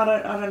god, I mean, I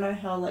don't know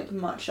how, like,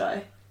 much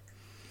I...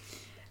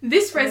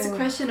 This raised the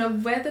question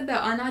of whether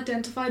the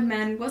unidentified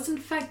man was in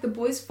fact the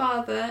boy's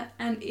father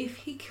and if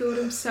he killed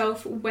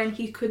himself when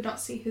he could not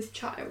see his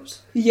child.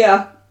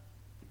 Yeah.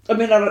 I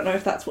mean, I don't know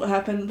if that's what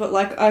happened, but,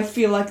 like, I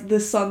feel like the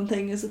son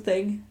thing is a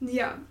thing.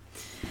 Yeah.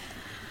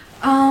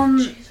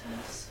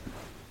 Jesus.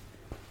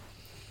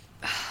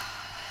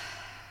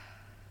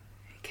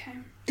 Okay.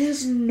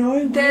 There's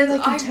no way they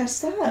can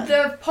test that.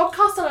 The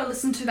podcast that I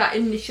listened to that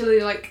initially,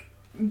 like,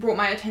 brought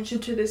my attention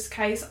to this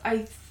case,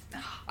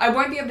 I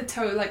won't be able to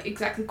tell you, like,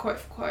 exactly quote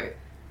for quote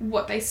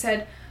what they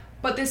said,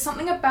 but there's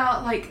something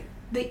about, like,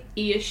 the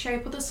ear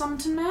shape of the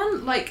Somerton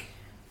man, like,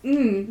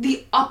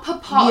 the upper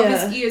part of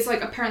his ears,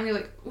 like, apparently,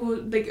 like, or,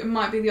 like, it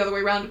might be the other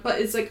way around,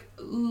 but it's, like,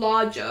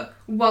 larger,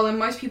 while in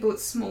most people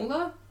it's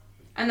smaller,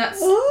 and that's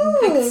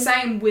the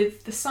same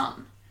with the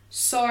son.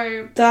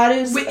 So that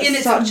is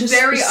such a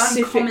very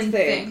uncommon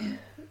thing.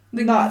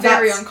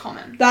 Very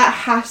uncommon. That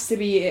has to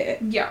be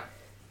it. Yeah.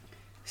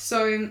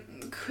 So,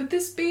 could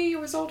this be a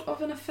result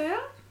of an affair?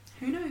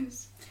 Who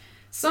knows?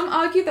 Some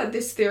argue that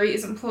this theory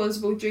isn't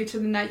plausible due to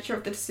the nature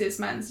of the deceased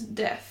man's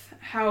death.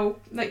 How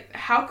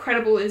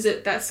credible is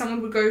it that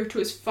someone would go to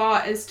as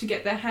far as to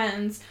get their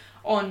hands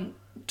on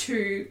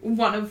to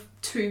one of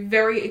two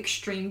very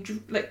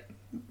extremely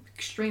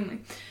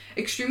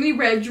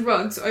rare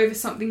drugs over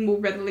something more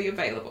readily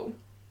available,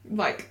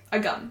 like a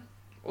gun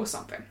or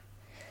something?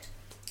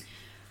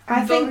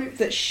 I think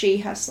that she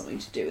has something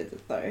to do with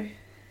it, though.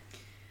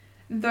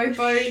 Though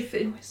both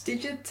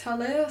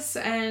digitalis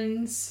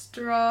and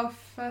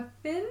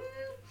strophanthin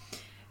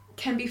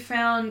can be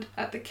found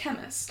at the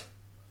chemist.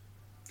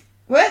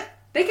 What?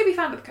 They can be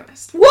found at the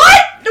chemist.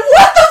 What?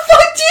 What the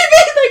fuck do you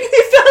mean they can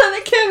be found at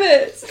the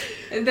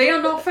chemist? They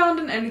are not found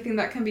in anything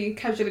that can be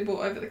casually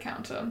bought over the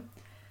counter.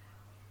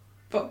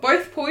 But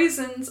both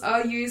poisons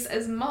are used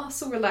as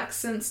muscle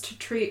relaxants to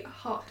treat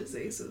heart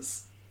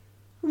diseases.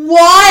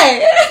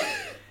 Why?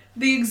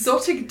 The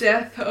exotic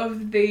death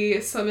of the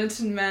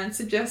Somerton man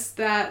suggests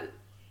that,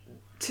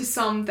 to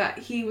some, that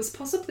he was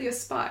possibly a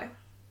spy.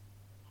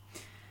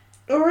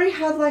 Or he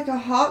had, like, a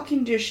heart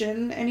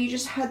condition and he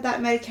just had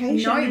that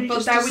medication and he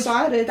just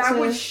decided that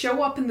would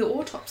show up in the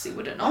autopsy,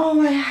 would it not?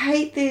 Oh, I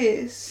hate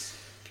this.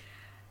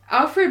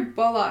 Alfred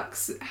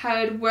Bollocks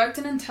had worked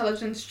in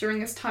intelligence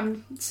during his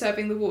time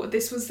serving the war.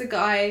 This was the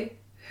guy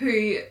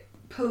who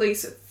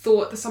police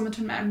thought the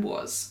Somerton man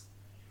was.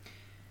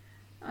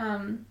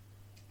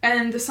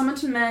 And the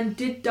Somerton man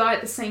did die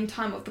at the same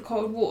time of the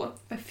Cold War,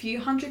 a few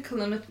hundred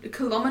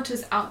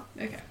kilometers out.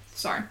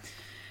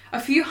 A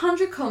few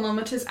hundred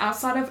kilometers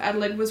outside of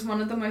Adelaide was one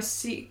of the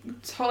most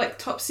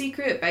top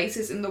secret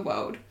bases in the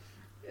world,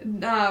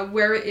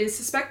 where it is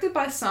suspected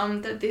by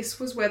some that this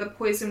was where the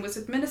poison was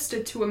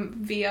administered to him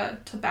via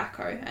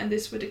tobacco, and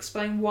this would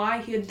explain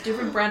why he had a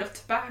different brand of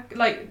tobacco,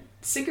 like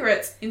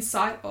cigarettes,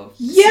 inside of.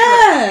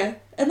 Yeah,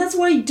 and that's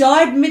why he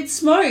died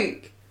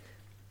mid-smoke.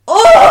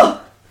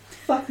 Oh.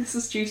 Fuck, this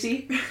is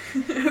juicy.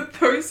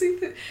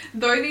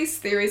 Though these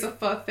theories are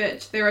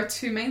far-fetched, there are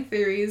two main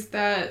theories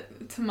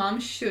that Tamam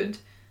should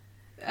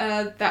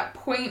that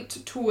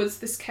point towards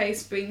this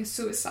case being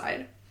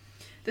suicide.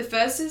 The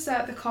first is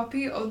that the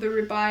copy of the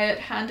Rubaiyat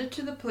handed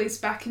to the police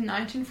back in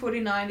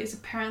 1949 is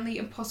apparently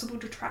impossible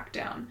to track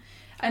down.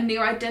 A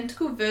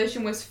near-identical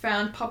version was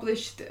found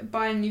published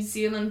by a New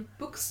Zealand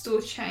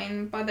bookstore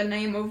chain by the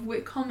name of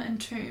Whitcomb and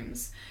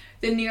Tombs.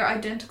 The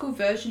near-identical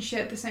version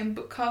shared the same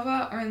book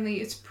cover,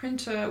 only its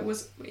printer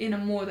was in a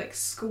more, like,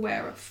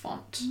 square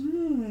font.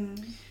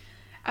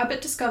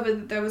 Abbott discovered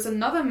that there was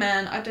another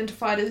man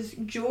identified as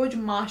George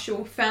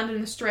Marshall found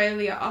in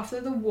Australia after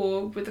the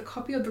war with a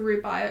copy of the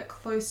Rubaiyat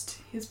close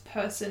to his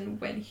person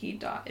when he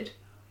died.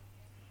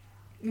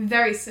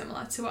 Very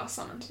similar to our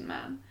Somerton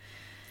man.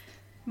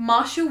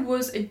 Marshall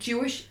was a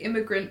Jewish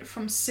immigrant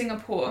from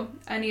Singapore,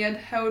 and he had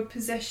held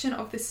possession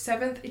of the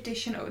 7th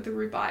edition of the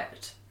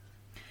Rubaiyat.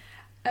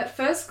 At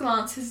first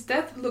glance, his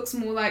death looks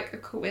more like a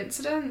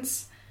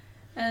coincidence,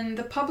 and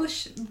the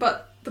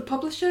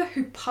publisher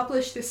who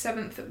published the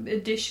 7th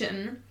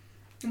edition,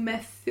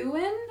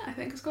 Methuen, I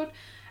think it's called,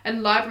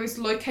 and libraries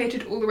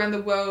located all around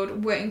the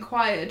world were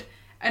inquired,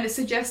 and it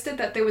suggested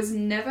that there was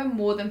never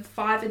more than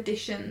 5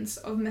 editions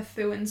of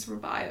Methuen's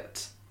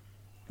Rubaiyat.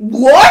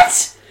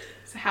 What?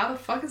 So how the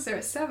fuck is there a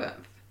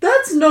 7th?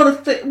 That's not a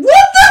thing.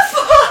 What the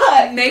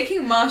fuck?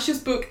 Making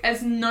Marshall's book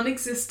as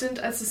non-existent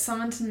as the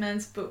Somerton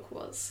man's book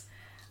was.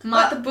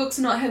 Might the books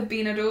not have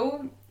been at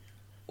all,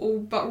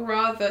 but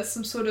rather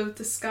some sort of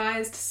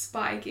disguised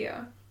spy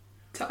gear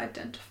to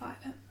identify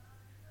them.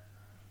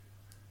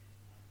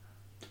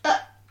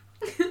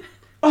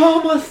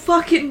 Oh my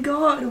fucking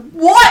god.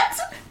 What?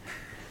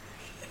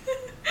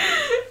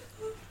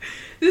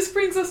 This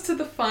brings us to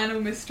the final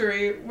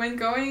mystery. When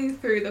going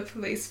through the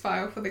police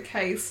file for the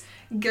case,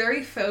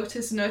 Gary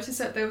Feltus noticed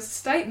that there was a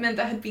statement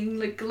that had been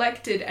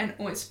neglected and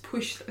always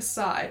pushed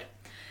aside.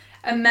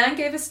 A man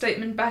gave a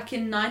statement back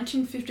in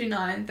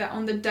 1959 that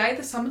on the day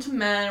the Somerton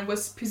man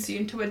was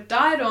presumed to have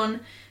died on,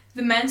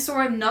 the man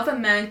saw another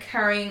man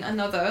carrying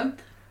another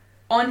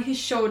on his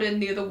shoulder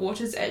near the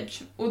water's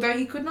edge. Although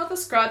he could not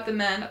describe the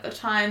man at the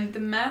time, the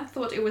man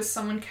thought it was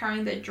someone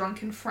carrying their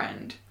drunken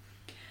friend.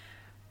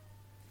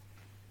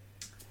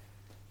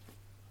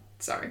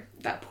 Sorry,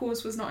 that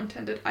pause was not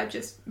intended. I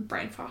just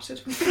brain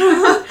farted.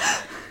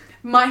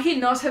 Might he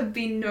not have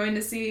been known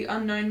as the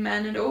unknown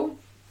man at all?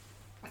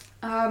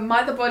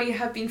 Might the body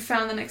have been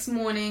found the next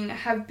morning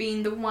have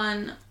been the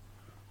one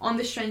on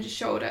the stranger's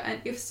shoulder?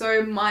 And if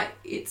so, might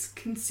it's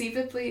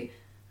conceivably...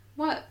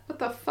 What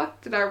the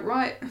fuck did I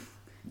write?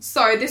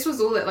 Sorry, this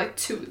was all at like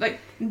 2... Like,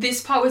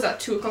 this part was at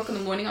 2 o'clock in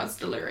the morning. I was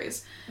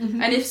delirious.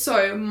 Mm-hmm. And if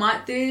so,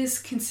 might this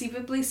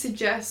conceivably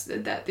suggest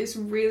that this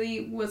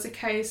really was a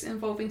case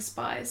involving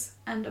spies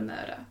and a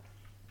murder?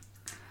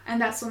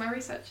 And that's all my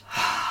research.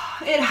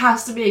 It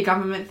has to be a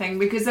government thing,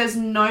 because there's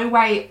no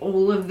way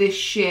all of this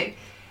shit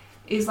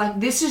is like,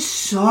 this is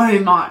so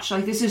much.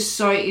 Like, this is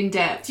so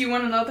in-depth. Do you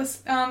want another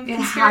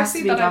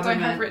conspiracy that I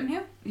don't have written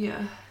here?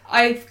 Yeah.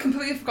 I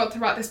completely forgot to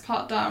write this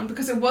part down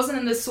because it wasn't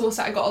in the source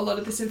that I got a lot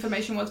of this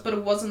information was, but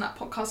it was in that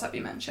podcast I've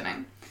been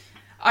mentioning.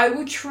 I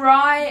will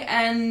try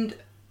and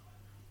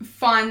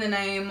find the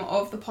name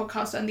of the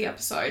podcast and the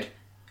episode,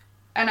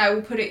 and I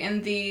will put it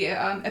in the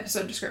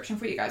episode description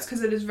for you guys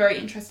because it is very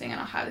interesting and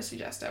I highly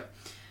suggest it.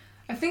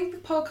 I think the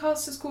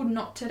podcast is called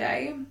Not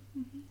Today.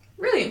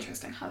 Really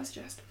interesting, highly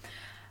suggest.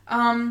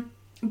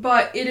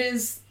 But it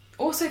is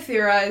also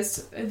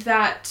theorized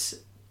that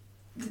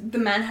the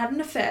man had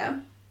an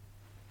affair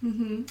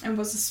and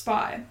was a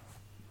spy.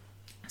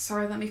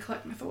 Sorry, let me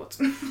collect my thoughts.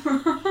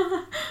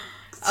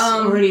 It's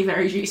already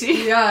very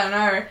juicy.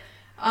 Yeah,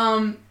 I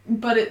know.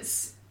 But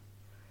it's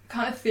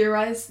kind of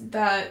theorized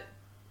that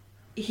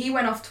he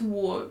went off to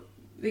war,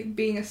 like,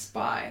 being a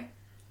spy.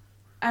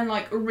 And,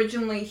 like,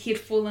 originally he'd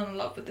fallen in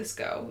love with this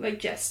girl,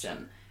 like,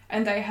 Jestin.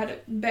 And they had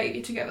a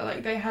baby together.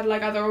 Like, they had,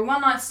 like, either a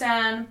one-night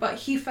stand, but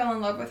he fell in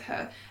love with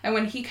her. And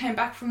when he came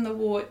back from the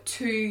war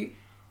to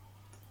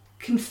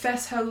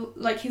confess her,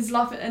 like, his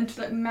love and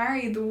to, like,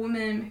 marry the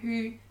woman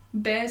who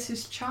bears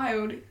his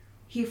child,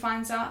 he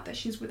finds out that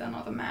she's with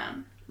another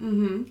man.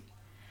 Mm-hmm.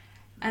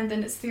 And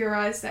then it's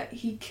theorized that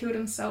he killed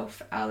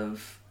himself out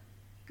of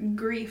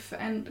grief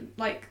and,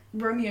 like,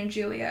 Romeo and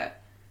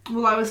Juliet.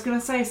 Well, I was going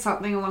to say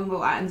something along the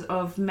lines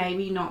of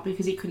maybe not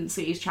because he couldn't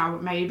see his child,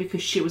 but maybe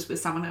because she was with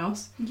someone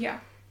else. Yeah.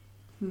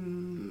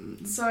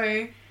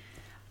 So,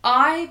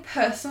 I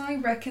personally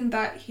reckon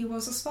that he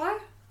was a spy.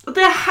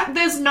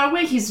 There's no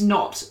way he's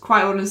not,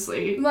 quite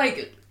honestly.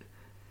 Like,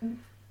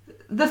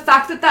 the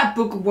fact that that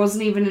book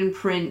wasn't even in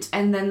print,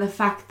 and then the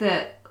fact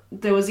that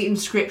there was the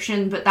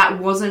inscription, but that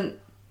wasn't...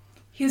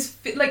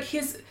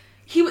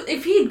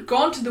 If he had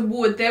gone to the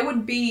war, there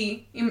would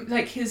be,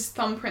 like, his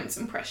thumbprints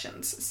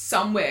impressions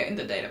somewhere in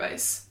the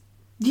database.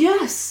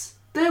 Yes,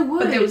 there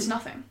would. But there was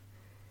nothing.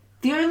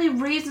 The only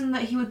reason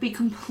that he would be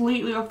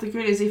completely off the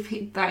grid is if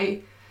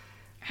they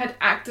had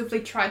actively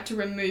tried to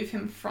remove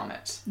him from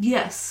it.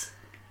 Yes.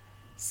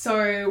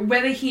 So,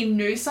 whether he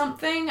knew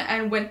something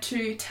and went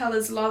to tell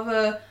his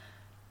lover,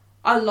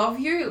 I love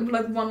you,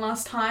 like, one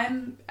last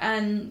time,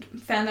 and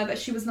found out that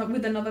she was not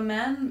with another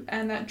man,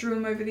 and that drew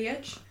him over the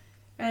edge.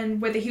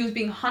 And whether he was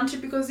being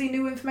hunted because he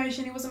knew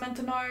information he wasn't meant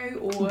to know,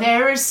 or...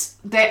 There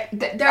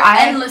are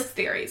endless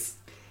theories.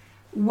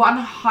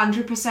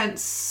 100%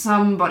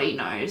 somebody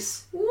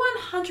knows.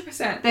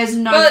 100%. There's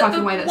no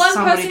fucking way that somebody doesn't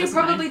know. One person who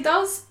probably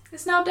does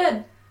is now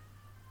dead.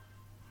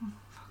 Oh,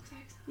 fuck's sake.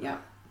 Yeah.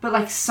 But,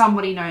 like,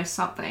 somebody knows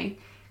something.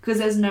 Because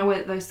there's no way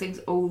that those things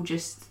all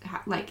just...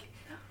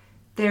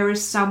 there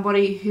is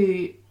somebody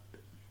who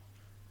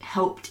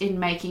helped in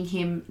making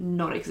him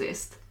not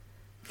exist.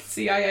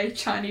 CIA,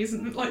 Chinese,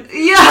 and, like...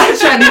 Yeah,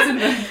 Chinese and...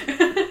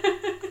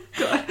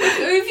 God.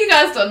 If you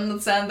guys don't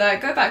understand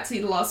that, go back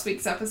to last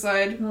week's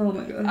episode. Oh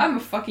my god. I'm a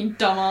fucking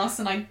dumbass,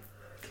 and Are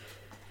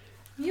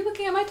you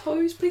looking at my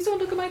toes? Please don't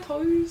look at my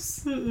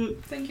toes.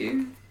 Thank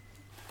you.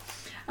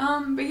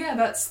 But yeah,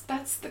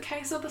 that's the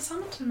case of the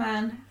Somerton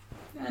man.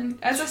 And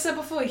as I said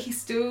before, he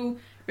still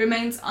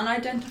remains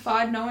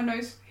unidentified. No one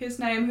knows his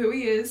name, who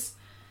he is.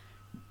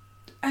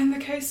 And the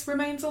case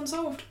remains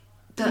unsolved.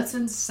 That's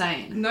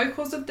insane. No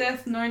cause of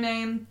death, no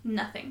name,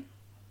 nothing.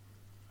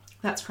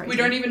 That's crazy. We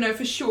don't even know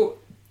for sure.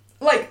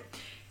 Like,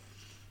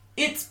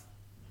 it's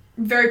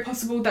very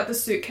possible that the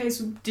suitcase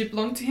did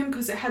belong to him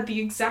because it had the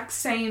exact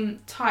same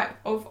type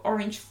of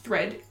orange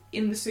thread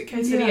in the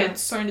suitcase that he had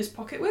sewn his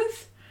pocket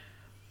with.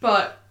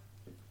 But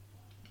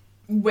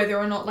whether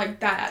or not, like,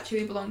 that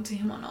actually belonged to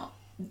him or not,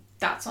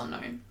 that's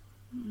unknown.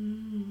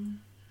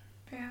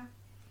 Yeah.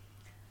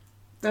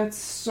 That's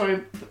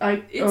so...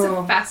 It's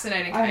a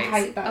fascinating case. I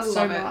hate that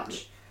so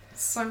much.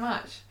 So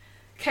much.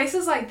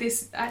 Cases like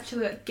this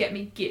actually, like, get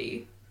me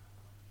giddy.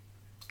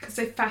 because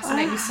they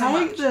fascinate me so I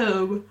much. hate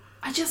them.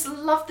 I just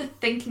love the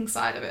thinking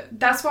side of it.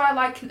 That's why I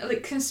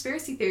like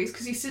conspiracy theories,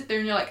 because you sit there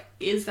and you're like,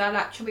 is that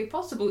actually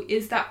possible?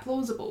 Is that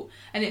plausible?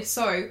 And if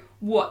so,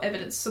 what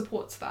evidence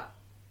supports that?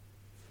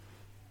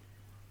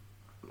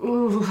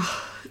 Ooh.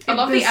 I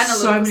love the There's analytical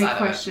so many side of it.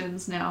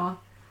 questions now.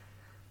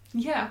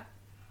 Yeah.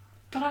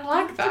 But I I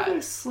like have to go that.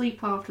 to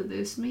sleep after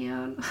this,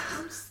 man.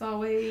 I'm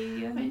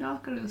sorry. I'm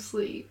not gonna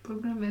sleep.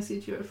 I'm gonna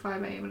message you at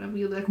 5 a.m. and I'm gonna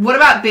be like, what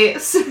about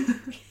this?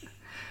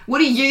 What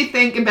do you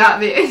think about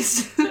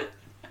this?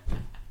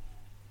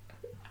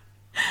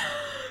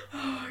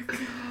 Oh,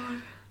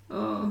 God.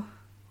 Oh.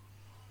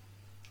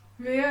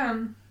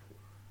 Yeah.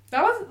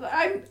 That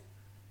was...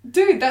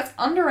 Dude, that's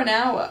under an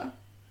hour.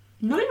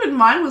 Not even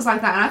mine was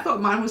like that, and I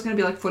thought mine was gonna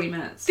be like 40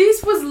 minutes.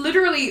 This was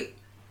literally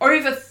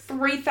over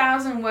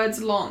 3,000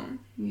 words long.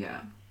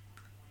 Yeah.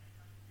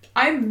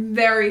 I'm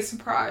very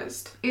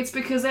surprised. It's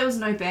because there was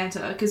no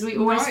banter, because we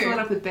always No. fill it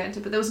up with banter,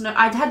 but there was no...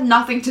 I had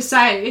nothing to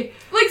say.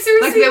 Like,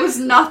 seriously, Like, there was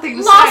nothing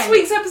to say. last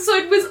week's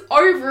episode was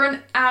over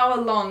an hour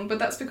long, but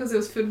that's because it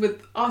was filled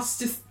with us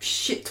just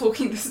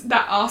shit-talking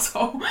that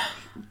asshole.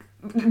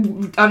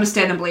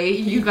 Understandably,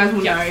 you guys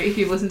will Yeah. know if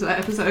you listen to that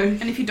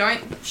episode. And if you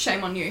don't,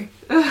 shame on you.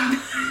 Damn.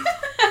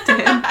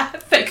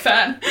 Fake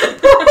fan.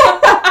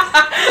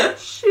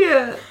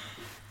 Shit.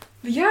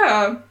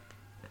 Yeah.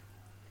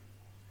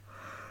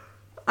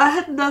 I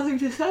had nothing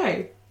to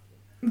say.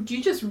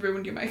 You just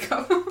ruined your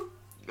makeup.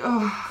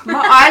 Ugh, my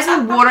eyes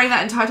were watering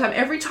that entire time.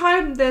 Every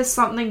time there's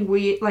something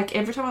weird, like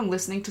every time I'm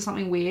listening to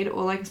something weird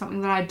or like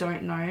something that I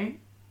don't know,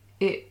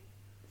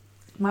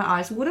 my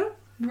eyes water.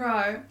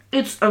 Right.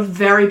 It's a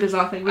very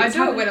bizarre thing. I It's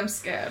do it happened- when I'm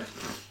scared.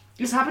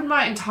 It's happened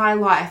my entire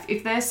life.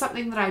 If there's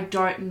something that I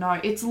don't know,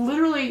 it's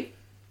literally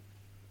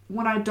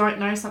when I don't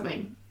know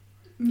something.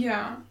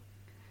 Yeah.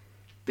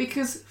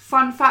 Because,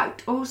 fun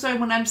fact, also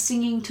when I'm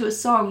singing to a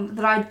song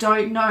that I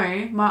don't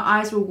know, my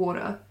eyes will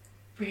water.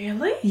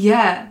 Really?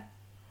 Yeah.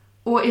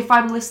 Or if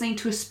I'm listening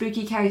to a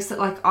spooky case that,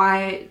 like,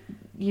 like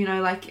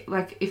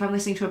if I'm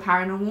listening to a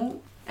paranormal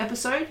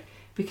episode,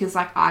 because,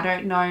 like, I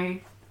don't know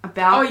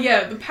about... Oh,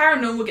 yeah, the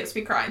paranormal gets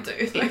me crying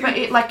too.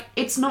 But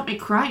it's not me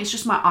crying, it's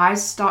just my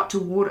eyes start to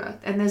water,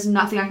 and there's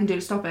nothing I can do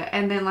to stop it.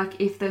 And then, like,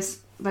 if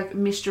there's, like,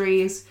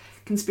 mysteries,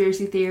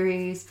 conspiracy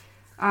theories...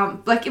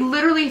 like,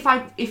 literally,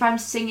 if I'm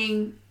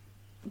singing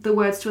the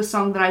words to a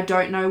song that I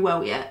don't know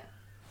well yet,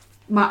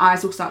 my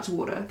eyes will start to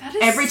water. That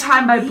is Every so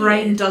time my weird.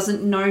 brain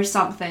doesn't know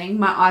something,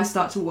 my eyes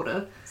start to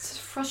water. It's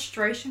just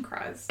frustration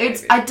cries. I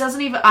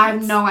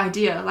have no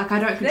idea. Like, I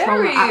don't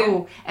control it at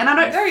all. And I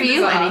don't very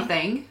feel bizarre.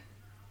 anything.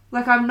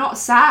 Like, I'm not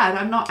sad,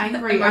 I'm not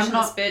angry, I'm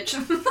Emotionless not... bitch.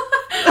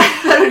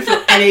 I don't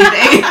feel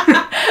anything.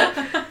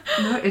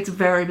 No, it's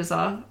very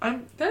bizarre.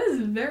 That is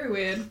very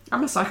weird.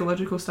 I'm a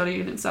psychological study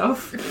in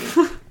itself.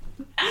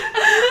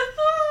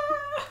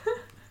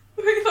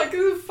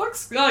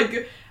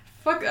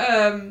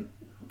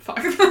 Fuck.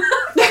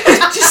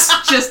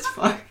 just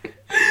fuck.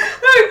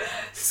 No,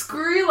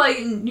 screw like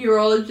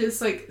neurologists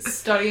like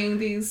studying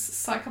these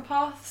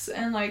psychopaths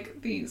and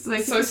like these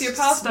Like,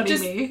 sociopaths. study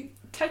Just me.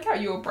 take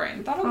out your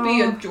brain. That'll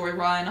be a Oh.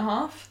 joyride and a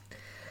half.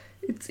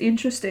 It's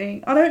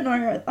interesting. I don't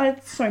know. I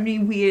have so many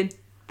weird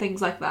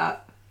things like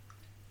that.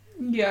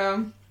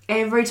 Yeah.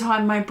 Every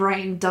time my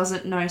brain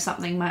doesn't know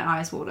something, my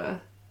eyes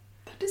water.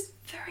 That is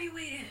very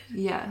weird.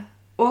 Yeah.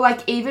 Or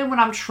like even when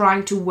I'm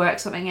trying to work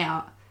something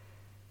out.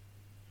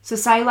 So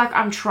say like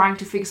I'm trying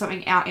to figure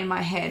something out in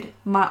my head,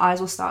 my eyes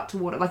will start to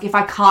water. Like if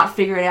I can't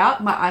figure it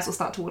out, my eyes will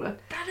start to water.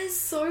 That is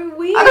so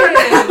weird. I don't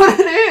know what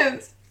it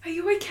is. Are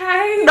you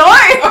okay? No!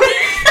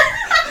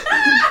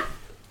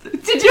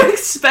 Did you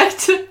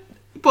expect a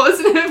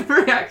positive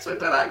reaction to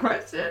that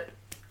question?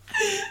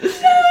 No,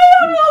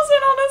 I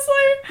wasn't,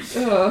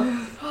 honestly.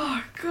 Ugh.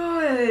 Oh,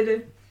 God.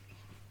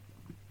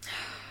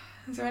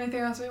 Is there anything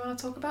else we want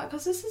to talk about?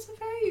 Because this is a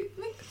very...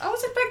 I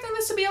was expecting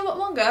this to be a lot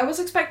longer. I was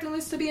expecting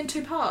this to be in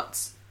 2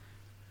 parts.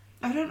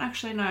 I don't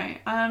actually know.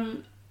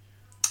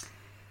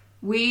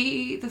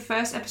 The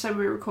first episode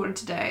we recorded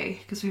today,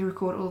 because we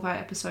record all of our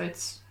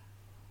episodes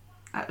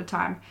at a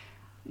time,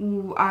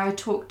 I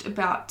talked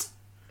about...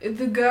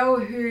 The girl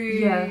who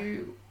Yeah.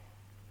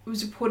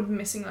 was reported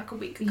missing like a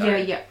week ago.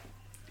 Yeah.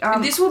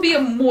 This will be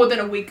more than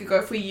a week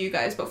ago for you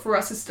guys, but for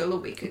us it's still a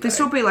week ago. This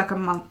will be like a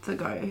month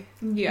ago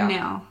yeah.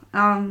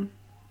 now.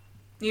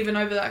 Even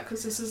over that,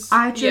 because this is...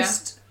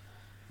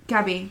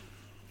 Gabby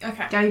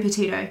Okay.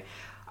 Petito,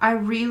 I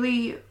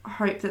really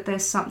hope that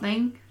there's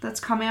something that's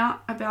come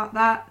out about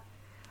that.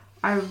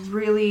 I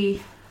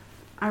really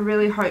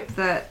hope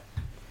that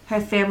her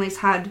family's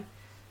had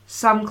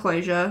some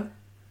closure.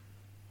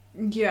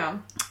 Yeah.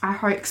 I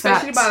hope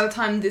Especially that... by the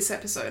time this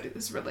episode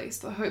is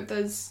released. I hope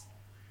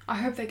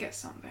they get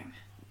something.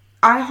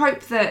 I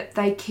hope that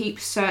they keep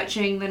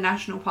searching the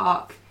national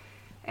park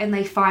and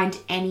they find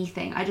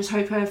anything. I just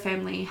hope her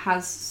family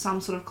has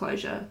some sort of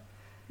closure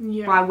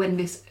Yeah. by when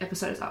this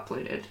episode is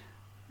uploaded.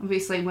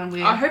 Obviously, when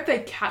we... I hope they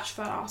catch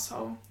that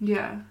asshole.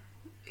 Yeah.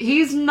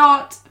 He's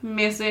not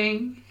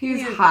missing.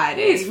 He's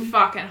hiding. He's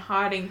fucking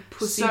hiding,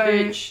 pussy So-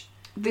 bitch.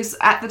 this,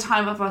 at the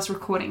time of us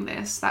recording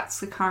this, that's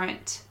the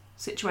current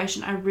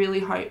situation. I really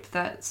hope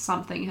that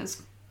something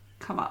has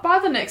come up. By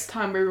the next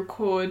time we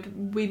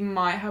record, we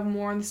might have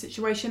more on the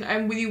situation,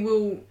 and we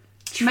will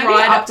try Maybe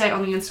an to update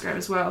on the Instagram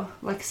as well.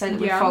 Like, say that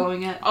we're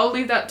following it. I'll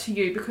leave that to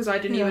you because I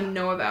didn't even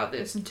know about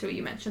this until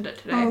you mentioned it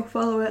today. I'll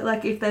follow it.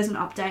 Like, if there's an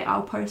update,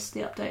 I'll post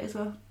the update as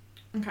well.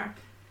 Okay.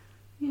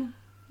 Yeah.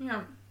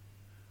 Yeah.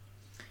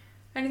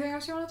 Anything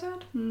else you want to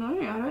add? No,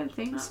 I don't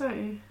think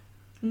so.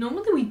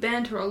 Normally we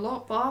banter a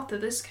lot, but after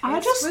this case, I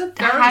just we're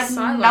very had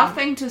silent.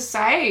 nothing to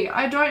say.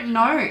 I don't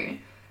know.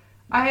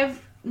 I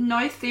have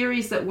no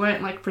theories that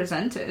weren't, like,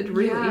 presented,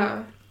 really.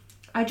 Yeah.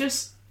 I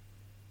just...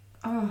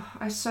 Oh,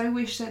 I so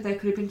wish that there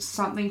could have been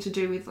something to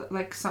do with,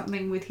 like,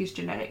 something with his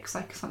genetics.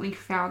 Like, something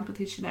found with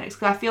his genetics.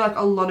 Because I feel like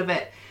a lot of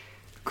it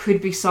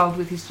could be solved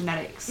with his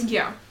genetics.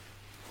 Yeah.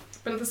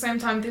 But at the same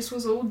time, this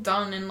was all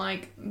done in,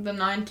 like, the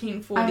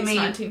 1940s,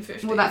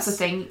 1950s. Well, that's the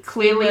thing.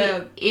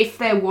 Clearly, if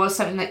there was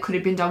something that could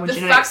have been done with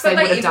genetics, The fact that they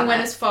would they have even done went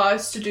it. as far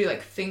as to do,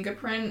 like,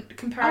 fingerprint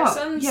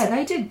comparisons. Oh, yeah,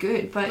 they did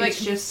good, but like,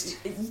 it's just...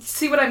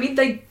 See what I mean?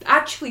 They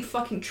actually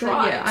fucking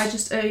tried. Yeah, I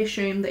just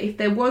assume that if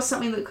there was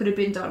something that could have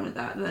been done with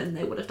that, then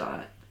they would have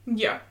done it.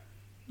 Yeah.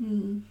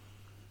 Mm.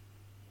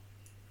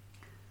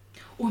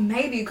 Or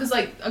maybe, because,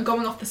 like,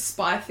 going off the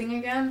spy thing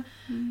again,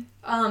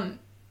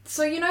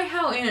 so you know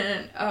how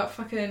in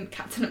fucking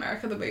Captain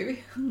America, the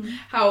movie,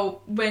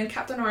 how when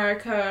Captain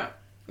America...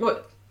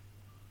 What?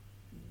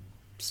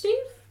 Steve?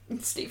 I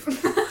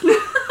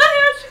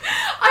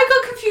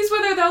got confused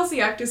whether that was the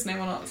actor's name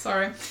or not,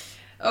 sorry.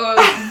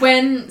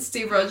 When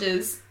Steve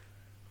Rogers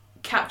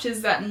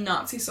captures that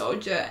Nazi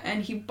soldier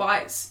and he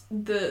bites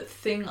the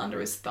thing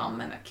under his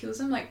thumb and that kills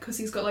him, like, because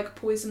he's got, like, a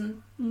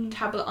poison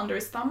tablet under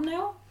his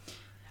thumbnail.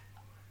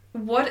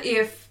 What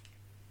if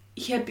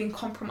he had been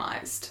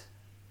compromised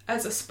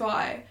as a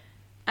spy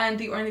and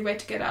the only way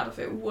to get out of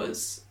it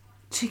was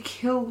To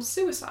kill...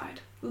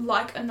 suicide,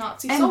 like a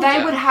Nazi And soldier?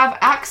 they would have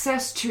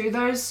access to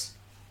those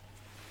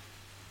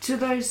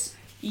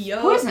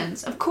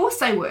poisons. Of course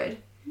they would.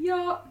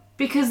 Yeah.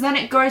 Because then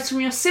it goes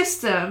from your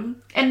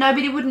system and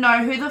nobody would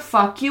know who the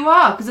fuck you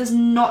are because it's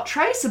not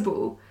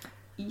traceable.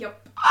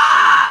 Yep.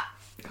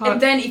 Can't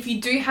And then if you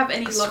do have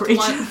any loved screech.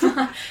 ones,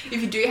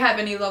 if you do have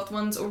any loved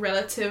ones or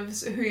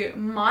relatives who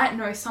might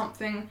know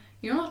something,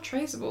 you're not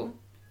traceable.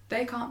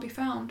 They can't be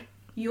found.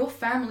 Your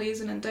family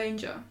isn't in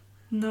danger.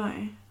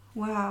 No.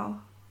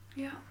 Wow.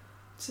 Yeah.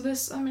 So there's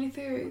so many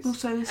theories.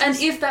 Also, this And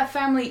is... if that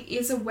family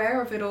is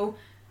aware of it all,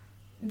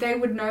 they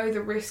would know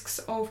the risks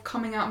of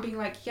coming out and being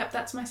like, yep,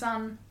 that's my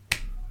son.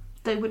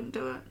 They wouldn't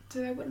do it. So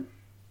they wouldn't.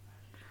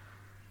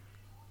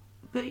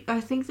 But I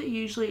think that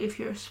usually if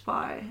you're a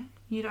spy,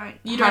 you don't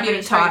You have don't any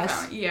even tell your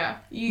ties. family. Yeah.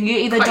 You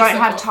either cut don't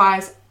yourself have off.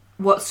 ties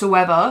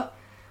whatsoever,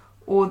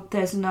 or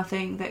there's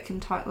nothing that can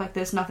tie... Like,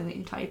 there's nothing that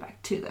can tie you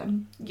back to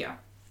them. Yeah.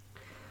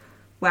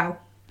 Wow.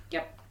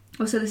 Yep.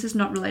 Also, this is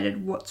not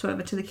related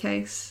whatsoever to the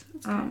case.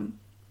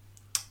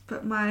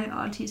 But my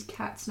auntie's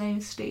cat's name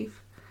is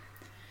Steve.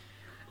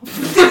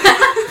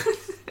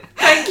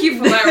 Thank you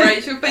for that,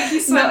 Rachel. Thank you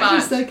so Not much.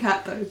 just her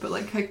cat though, but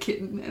like her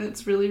kitten, and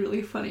it's really,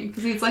 really funny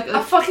because he's like...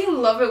 I fucking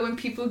love it when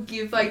people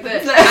give like the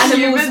The animals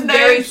human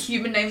very names.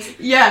 human names.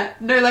 Yeah,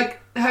 no, like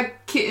her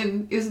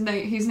kitten his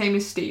name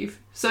is Steve.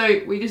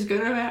 So we just go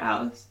to her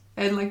house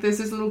and like there's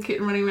this little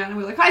kitten running around and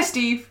we're like, "Hi,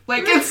 Steve!"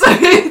 Like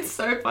it's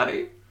so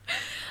funny.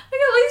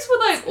 Like at least with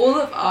like all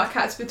of our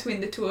cats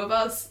between the two of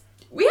us,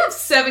 we have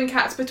 7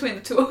 cats between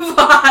the two of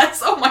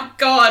us. Oh my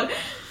god.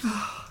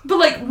 But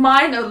like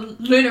mine are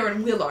Luna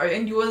and Willow,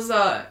 and yours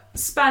are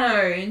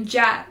Spano and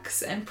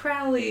Jax and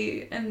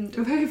Prowley and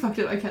I've already fucked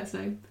up my cat's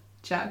name.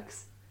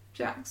 Jax.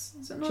 Jax.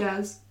 Is it not?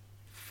 Jazz.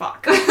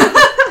 Fuck.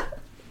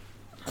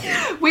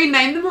 We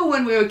named them all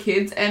when we were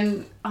kids,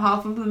 and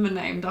half of them are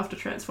named after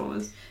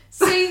Transformers.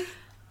 See,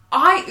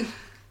 I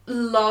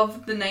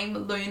love the name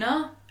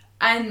Luna,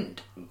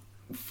 and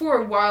for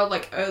a while,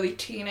 like early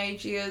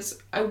teenage years,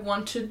 I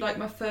wanted like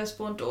my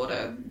firstborn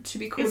daughter to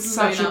be called It's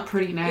Luna. such a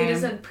pretty name. It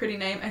is a pretty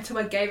name until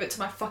I gave it to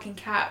my fucking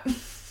cat.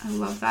 I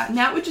love that.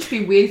 Now it would just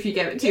be weird if you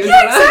gave it to your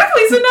Yeah, daughter.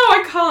 exactly. So no,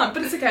 I can't.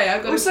 But it's okay.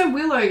 Also,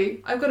 Willow.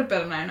 I've got a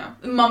better name now.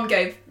 Mum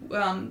gave.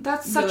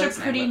 That's such Willow's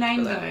a pretty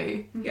name name, Willow.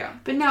 though. Yeah,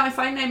 But now, if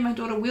I name my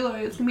daughter Willow,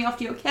 it's gonna be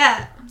after your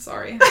cat. I'm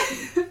sorry.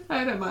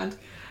 I don't mind.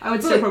 I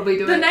would still probably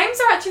do the it. names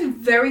are actually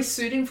very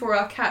suiting for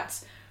our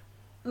cats.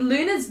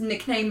 Luna's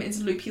nickname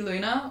is Loopy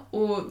Luna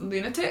or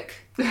Lunatic.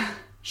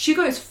 She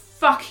goes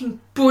fucking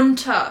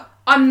bunter.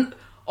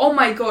 Oh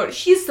my god,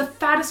 she's the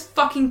fattest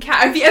fucking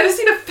cat. Have you ever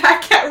seen a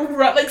fat cat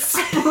run, like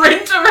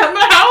sprint around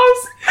the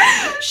house?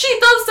 She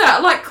does that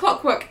like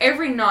clockwork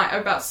every night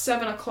about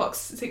 7 o'clock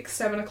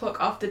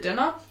after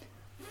dinner.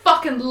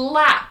 Fucking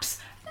laps.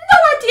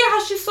 No idea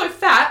how she's so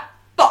fat,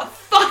 but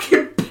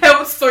fucking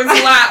pelts those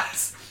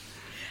laps.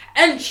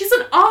 And she's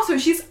an arsehole.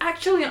 She's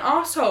actually an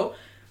arsehole.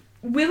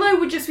 Willow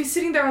would just be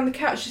sitting there on the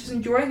couch, just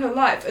enjoying her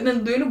life, and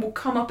then Luna will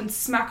come up and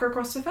smack her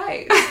across the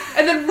face,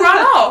 and then run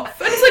off.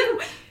 And it's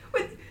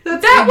like,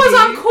 that was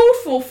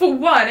uncalled for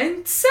one,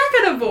 and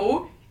second of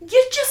all,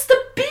 you're just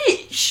a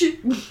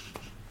bitch.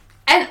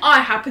 And I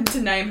happened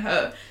to name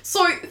her.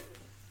 So,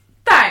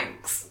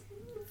 thanks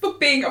for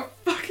being a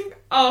fucking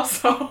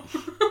arsehole.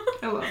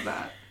 I love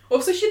that.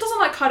 Also, she doesn't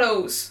like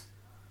cuddles.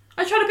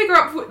 I try to pick her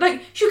up,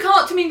 like, she'll come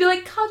up to me and be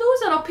like,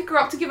 cuddles? And I'll pick her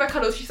up to give her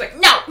cuddles. She's like,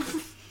 no!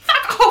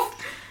 Fuck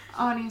off!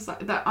 Arnie's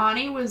like that.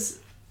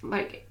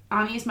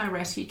 Arnie is my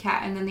rescue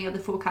cat, and then the other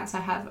 4 cats I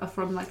have are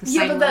from like the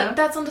same litter. Yeah, but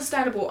that's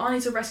understandable.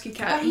 Arnie's a rescue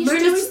cat. But he's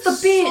Luna's doing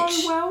the bitch.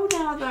 so well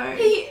now, though.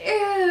 He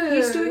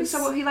is. He's doing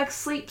so well. He like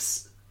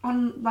sleeps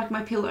on like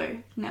my pillow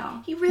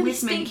now. He really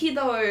with me. stinky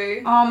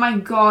though. Oh my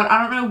god,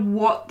 I don't know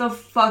what the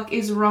fuck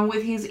is wrong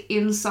with his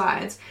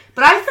insides.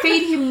 But I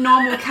feed him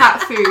normal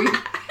cat food.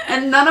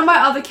 And none of my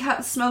other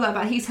cats smell that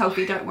bad. He's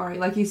healthy, don't worry.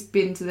 Like, he's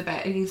been to the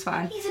vet and he's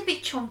fine. He's a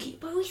bit chunky,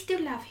 but we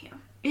still love him.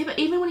 Yeah, but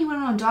even when he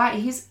went on a diet,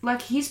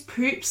 his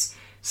poops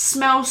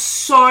smell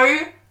so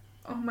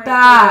Oh my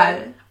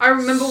bad. god. I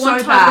remember So one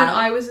time bad. when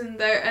I was in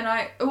there and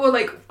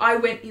I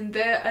went in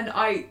there and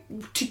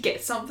to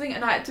get something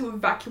and I had to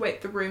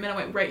evacuate the room and I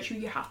went, Rachel,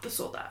 you have to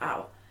sort that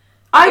out.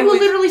 I It will was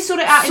literally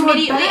sort it out so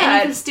immediately and bad.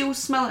 you can still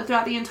smell it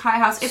throughout the entire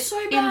house. It's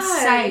so bad.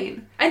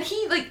 insane. And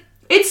he, like,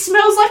 It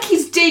smells like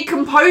he's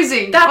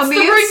decomposing that's on the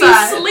the room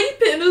inside. you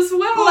sleep in as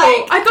well.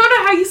 Like- I don't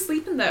know how you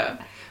sleep in there.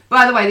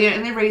 By the way, the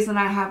only reason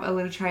I have a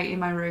litter tray in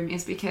my room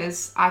is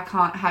because I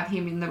can't have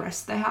him in the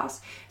rest of the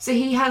house. So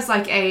he has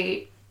like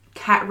a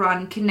cat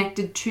run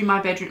connected to my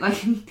bedroom.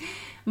 Like,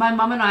 my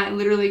mum and I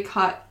literally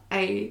cut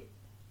a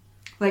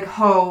like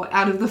hole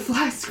out of the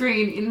flat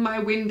screen in my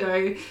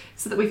window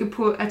so that we could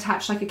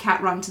attach like a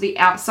cat run to the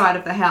outside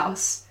of the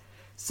house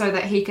so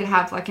that he could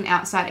have like an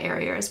outside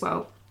area as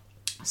well.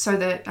 So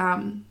that,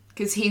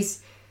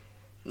 because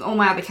all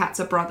my other cats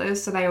are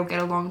brothers, so they all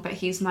get along, but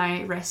he's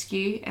my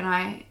rescue,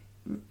 and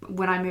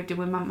when I moved in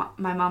with my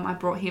mum, I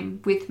brought him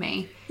with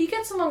me. He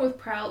gets along with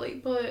Prowley,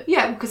 but...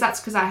 Yeah, because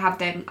I had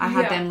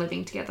them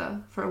living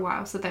together for a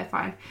while, so they're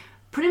fine.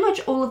 Pretty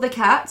much all of the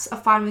cats are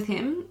fine with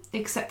him,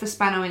 except for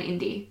Spano and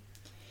Indy.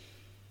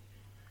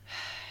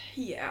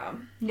 Yeah.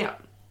 Yeah.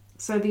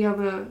 So the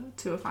other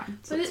 2 are fine.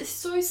 So But it's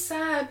so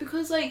sad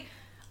because, like,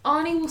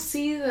 Arnie will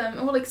see them,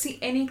 or, like, see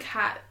any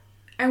cat,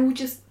 and will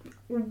just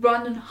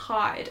run and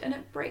hide, and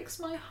it breaks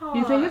my heart.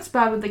 you think it's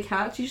bad with the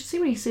cats? You should see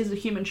when he sees a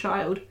human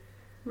child.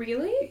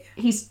 Really?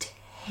 He's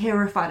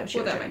terrified of Well,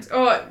 children. that makes...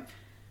 Oh,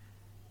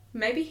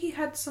 maybe he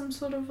had some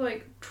sort of,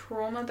 like,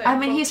 trauma that I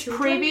mean, involved his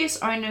children? previous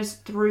owners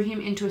threw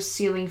him into a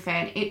ceiling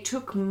fan. It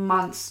took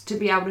months to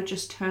be able to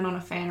just turn on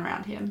a fan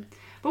around him.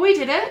 But we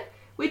did it.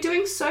 We're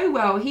doing so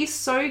well. He's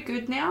so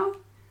good now.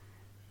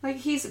 Like,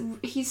 he's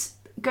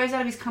goes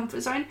out of his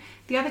comfort zone.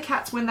 The other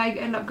cats, when they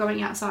end up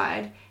going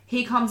outside,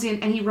 he comes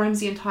in and he roams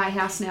the entire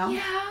house now.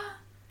 Yeah.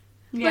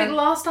 Yeah. Like,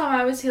 last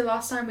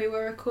time we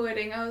were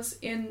recording, I was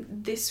in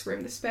this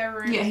room, the spare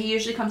room. Yeah, he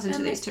usually comes into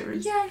And, these 2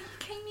 rooms. Yeah, he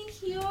came in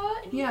here.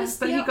 And Yeah, was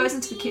but he out goes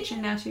with into the me.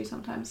 kitchen now too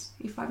sometimes.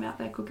 If I'm out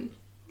there cooking.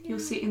 He'll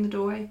sit in the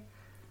doorway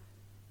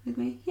with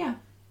me. Yeah. I'm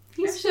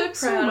He's so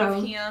proud well.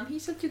 of him.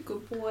 He's such a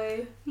good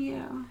boy.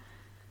 Yeah.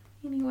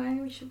 Anyway,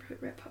 we should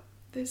wrap up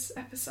this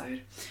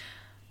episode.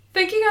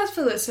 Thank you guys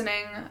for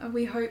listening.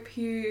 We hope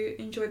you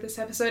enjoyed this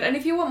episode. And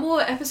if you want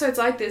more episodes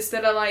like this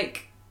that are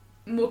like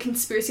more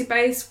conspiracy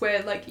based,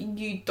 where like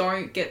you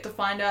don't get to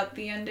find out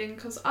the ending,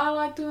 because I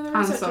like doing the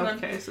research on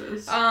Unsolved them.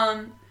 cases.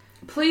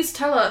 Please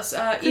tell us,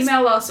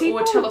 email us, or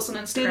People tell us on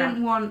Instagram.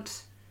 Didn't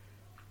want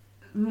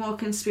more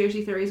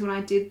conspiracy theories when I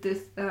did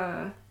this.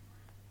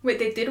 Wait,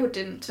 they did or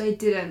didn't? They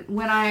didn't.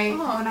 When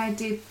I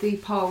did the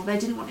poll, they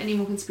didn't want any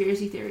more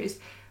conspiracy theories.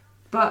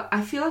 But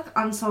I feel like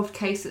unsolved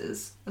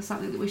cases are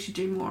something that we should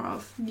do more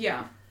of.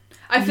 Yeah.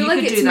 I feel You like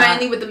could it's do that.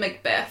 mainly with the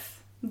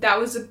Macbeth. That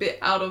was a bit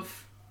out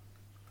of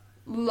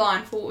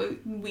line for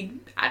what we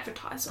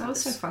advertised on That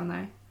was so this. fun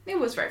though. It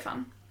was very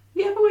fun.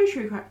 Yeah, but we're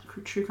true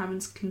crime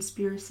and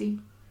conspiracy.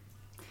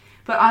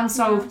 But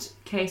unsolved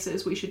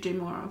cases we should do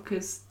more of,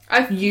 because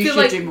I you feel should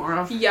like, do more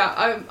of.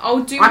 Yeah,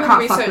 I'll do I more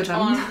can't fuck with research them.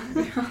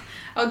 on...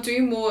 I'll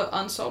do more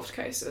unsolved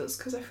cases,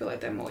 because I feel like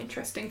they're more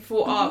interesting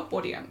for our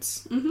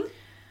audience. Mm-hmm.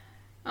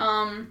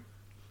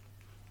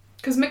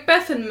 Because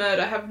Macbeth and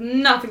murder have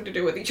nothing to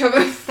do with each other.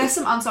 There's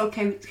some unsolved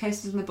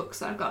cases in the books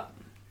that I've got.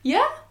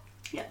 Yeah?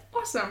 Yeah.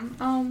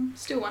 Awesome.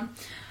 Still one.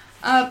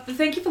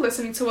 Thank you for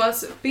listening to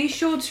us. Be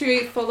sure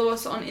to follow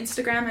us on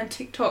Instagram and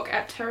TikTok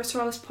at Terra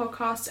Australis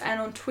Podcast,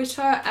 and on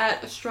Twitter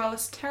at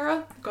Australis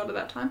Terra. Got it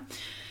that time.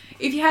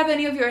 If you have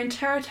any of your own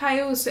terror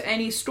tales,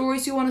 any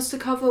stories you want us to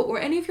cover, or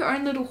any of your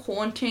own little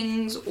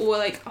hauntings or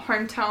like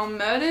hometown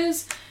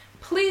murders,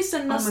 please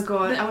send us... Oh my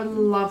god, I would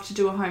love to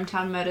do a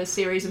hometown murder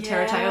series of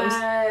terror tales.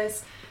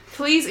 Yes.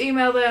 Please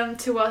email them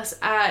to us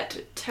at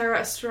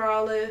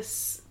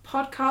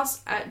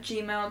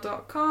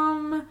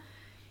terraaustralispodcast@gmail.com,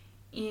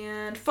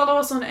 and follow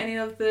us on any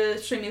of the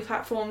streaming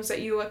platforms that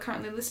you are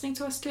currently listening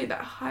to us to.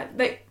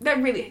 That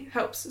really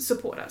helps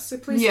support us, so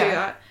please do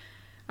that.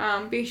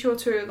 Be sure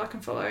to like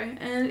and follow,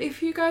 and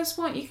if you guys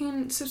want, you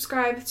can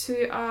subscribe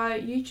to our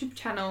YouTube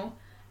channel,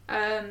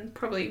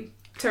 probably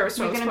Terra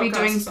Australis We're going to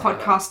be doing Podcast or something like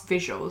that. podcast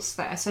visuals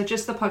there. So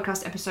just the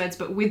podcast episodes,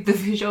 but with the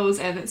visuals,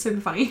 and it's super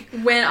funny.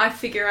 When I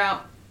figure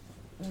out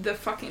the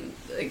fucking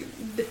like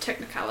the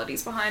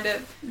technicalities behind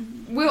it.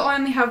 We'll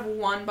only have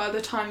one by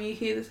the time you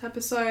hear this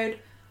episode.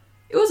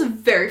 It was a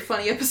very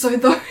funny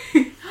episode though.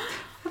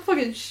 I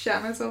fucking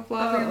shat myself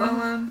laughing at that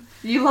one.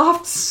 You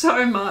laughed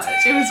so much.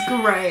 It was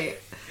great.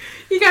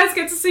 You guys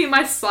get to see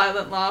my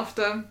silent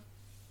laughter.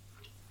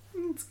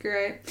 It's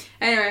great.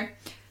 Anyway,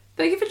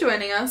 thank you for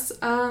joining us.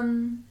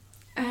 And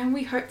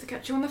we hope to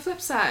catch you on the flip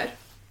side.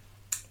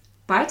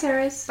 Bye,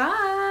 Terrace.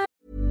 Bye.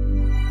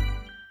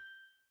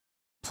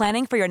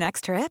 Planning for your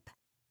next trip?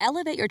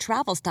 Elevate your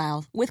travel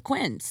style with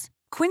Quince.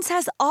 Quince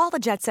has all the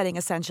jet-setting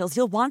essentials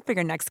you'll want for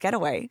your next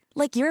getaway,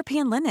 like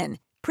European linen,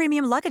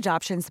 premium luggage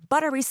options,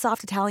 buttery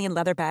soft Italian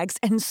leather bags,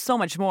 and so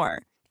much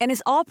more. And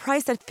is all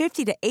priced at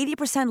 50 to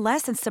 80%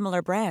 less than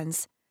similar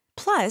brands.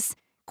 Plus,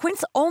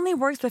 Quince only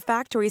works with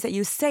factories that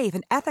use safe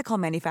and ethical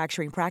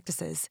manufacturing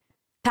practices.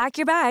 Pack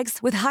your bags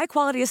with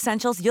high-quality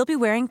essentials you'll be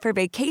wearing for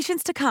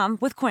vacations to come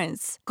with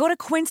Quince. Go to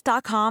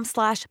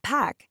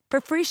quince.com/pack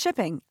for free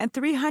shipping and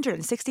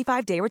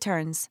 365-day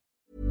returns.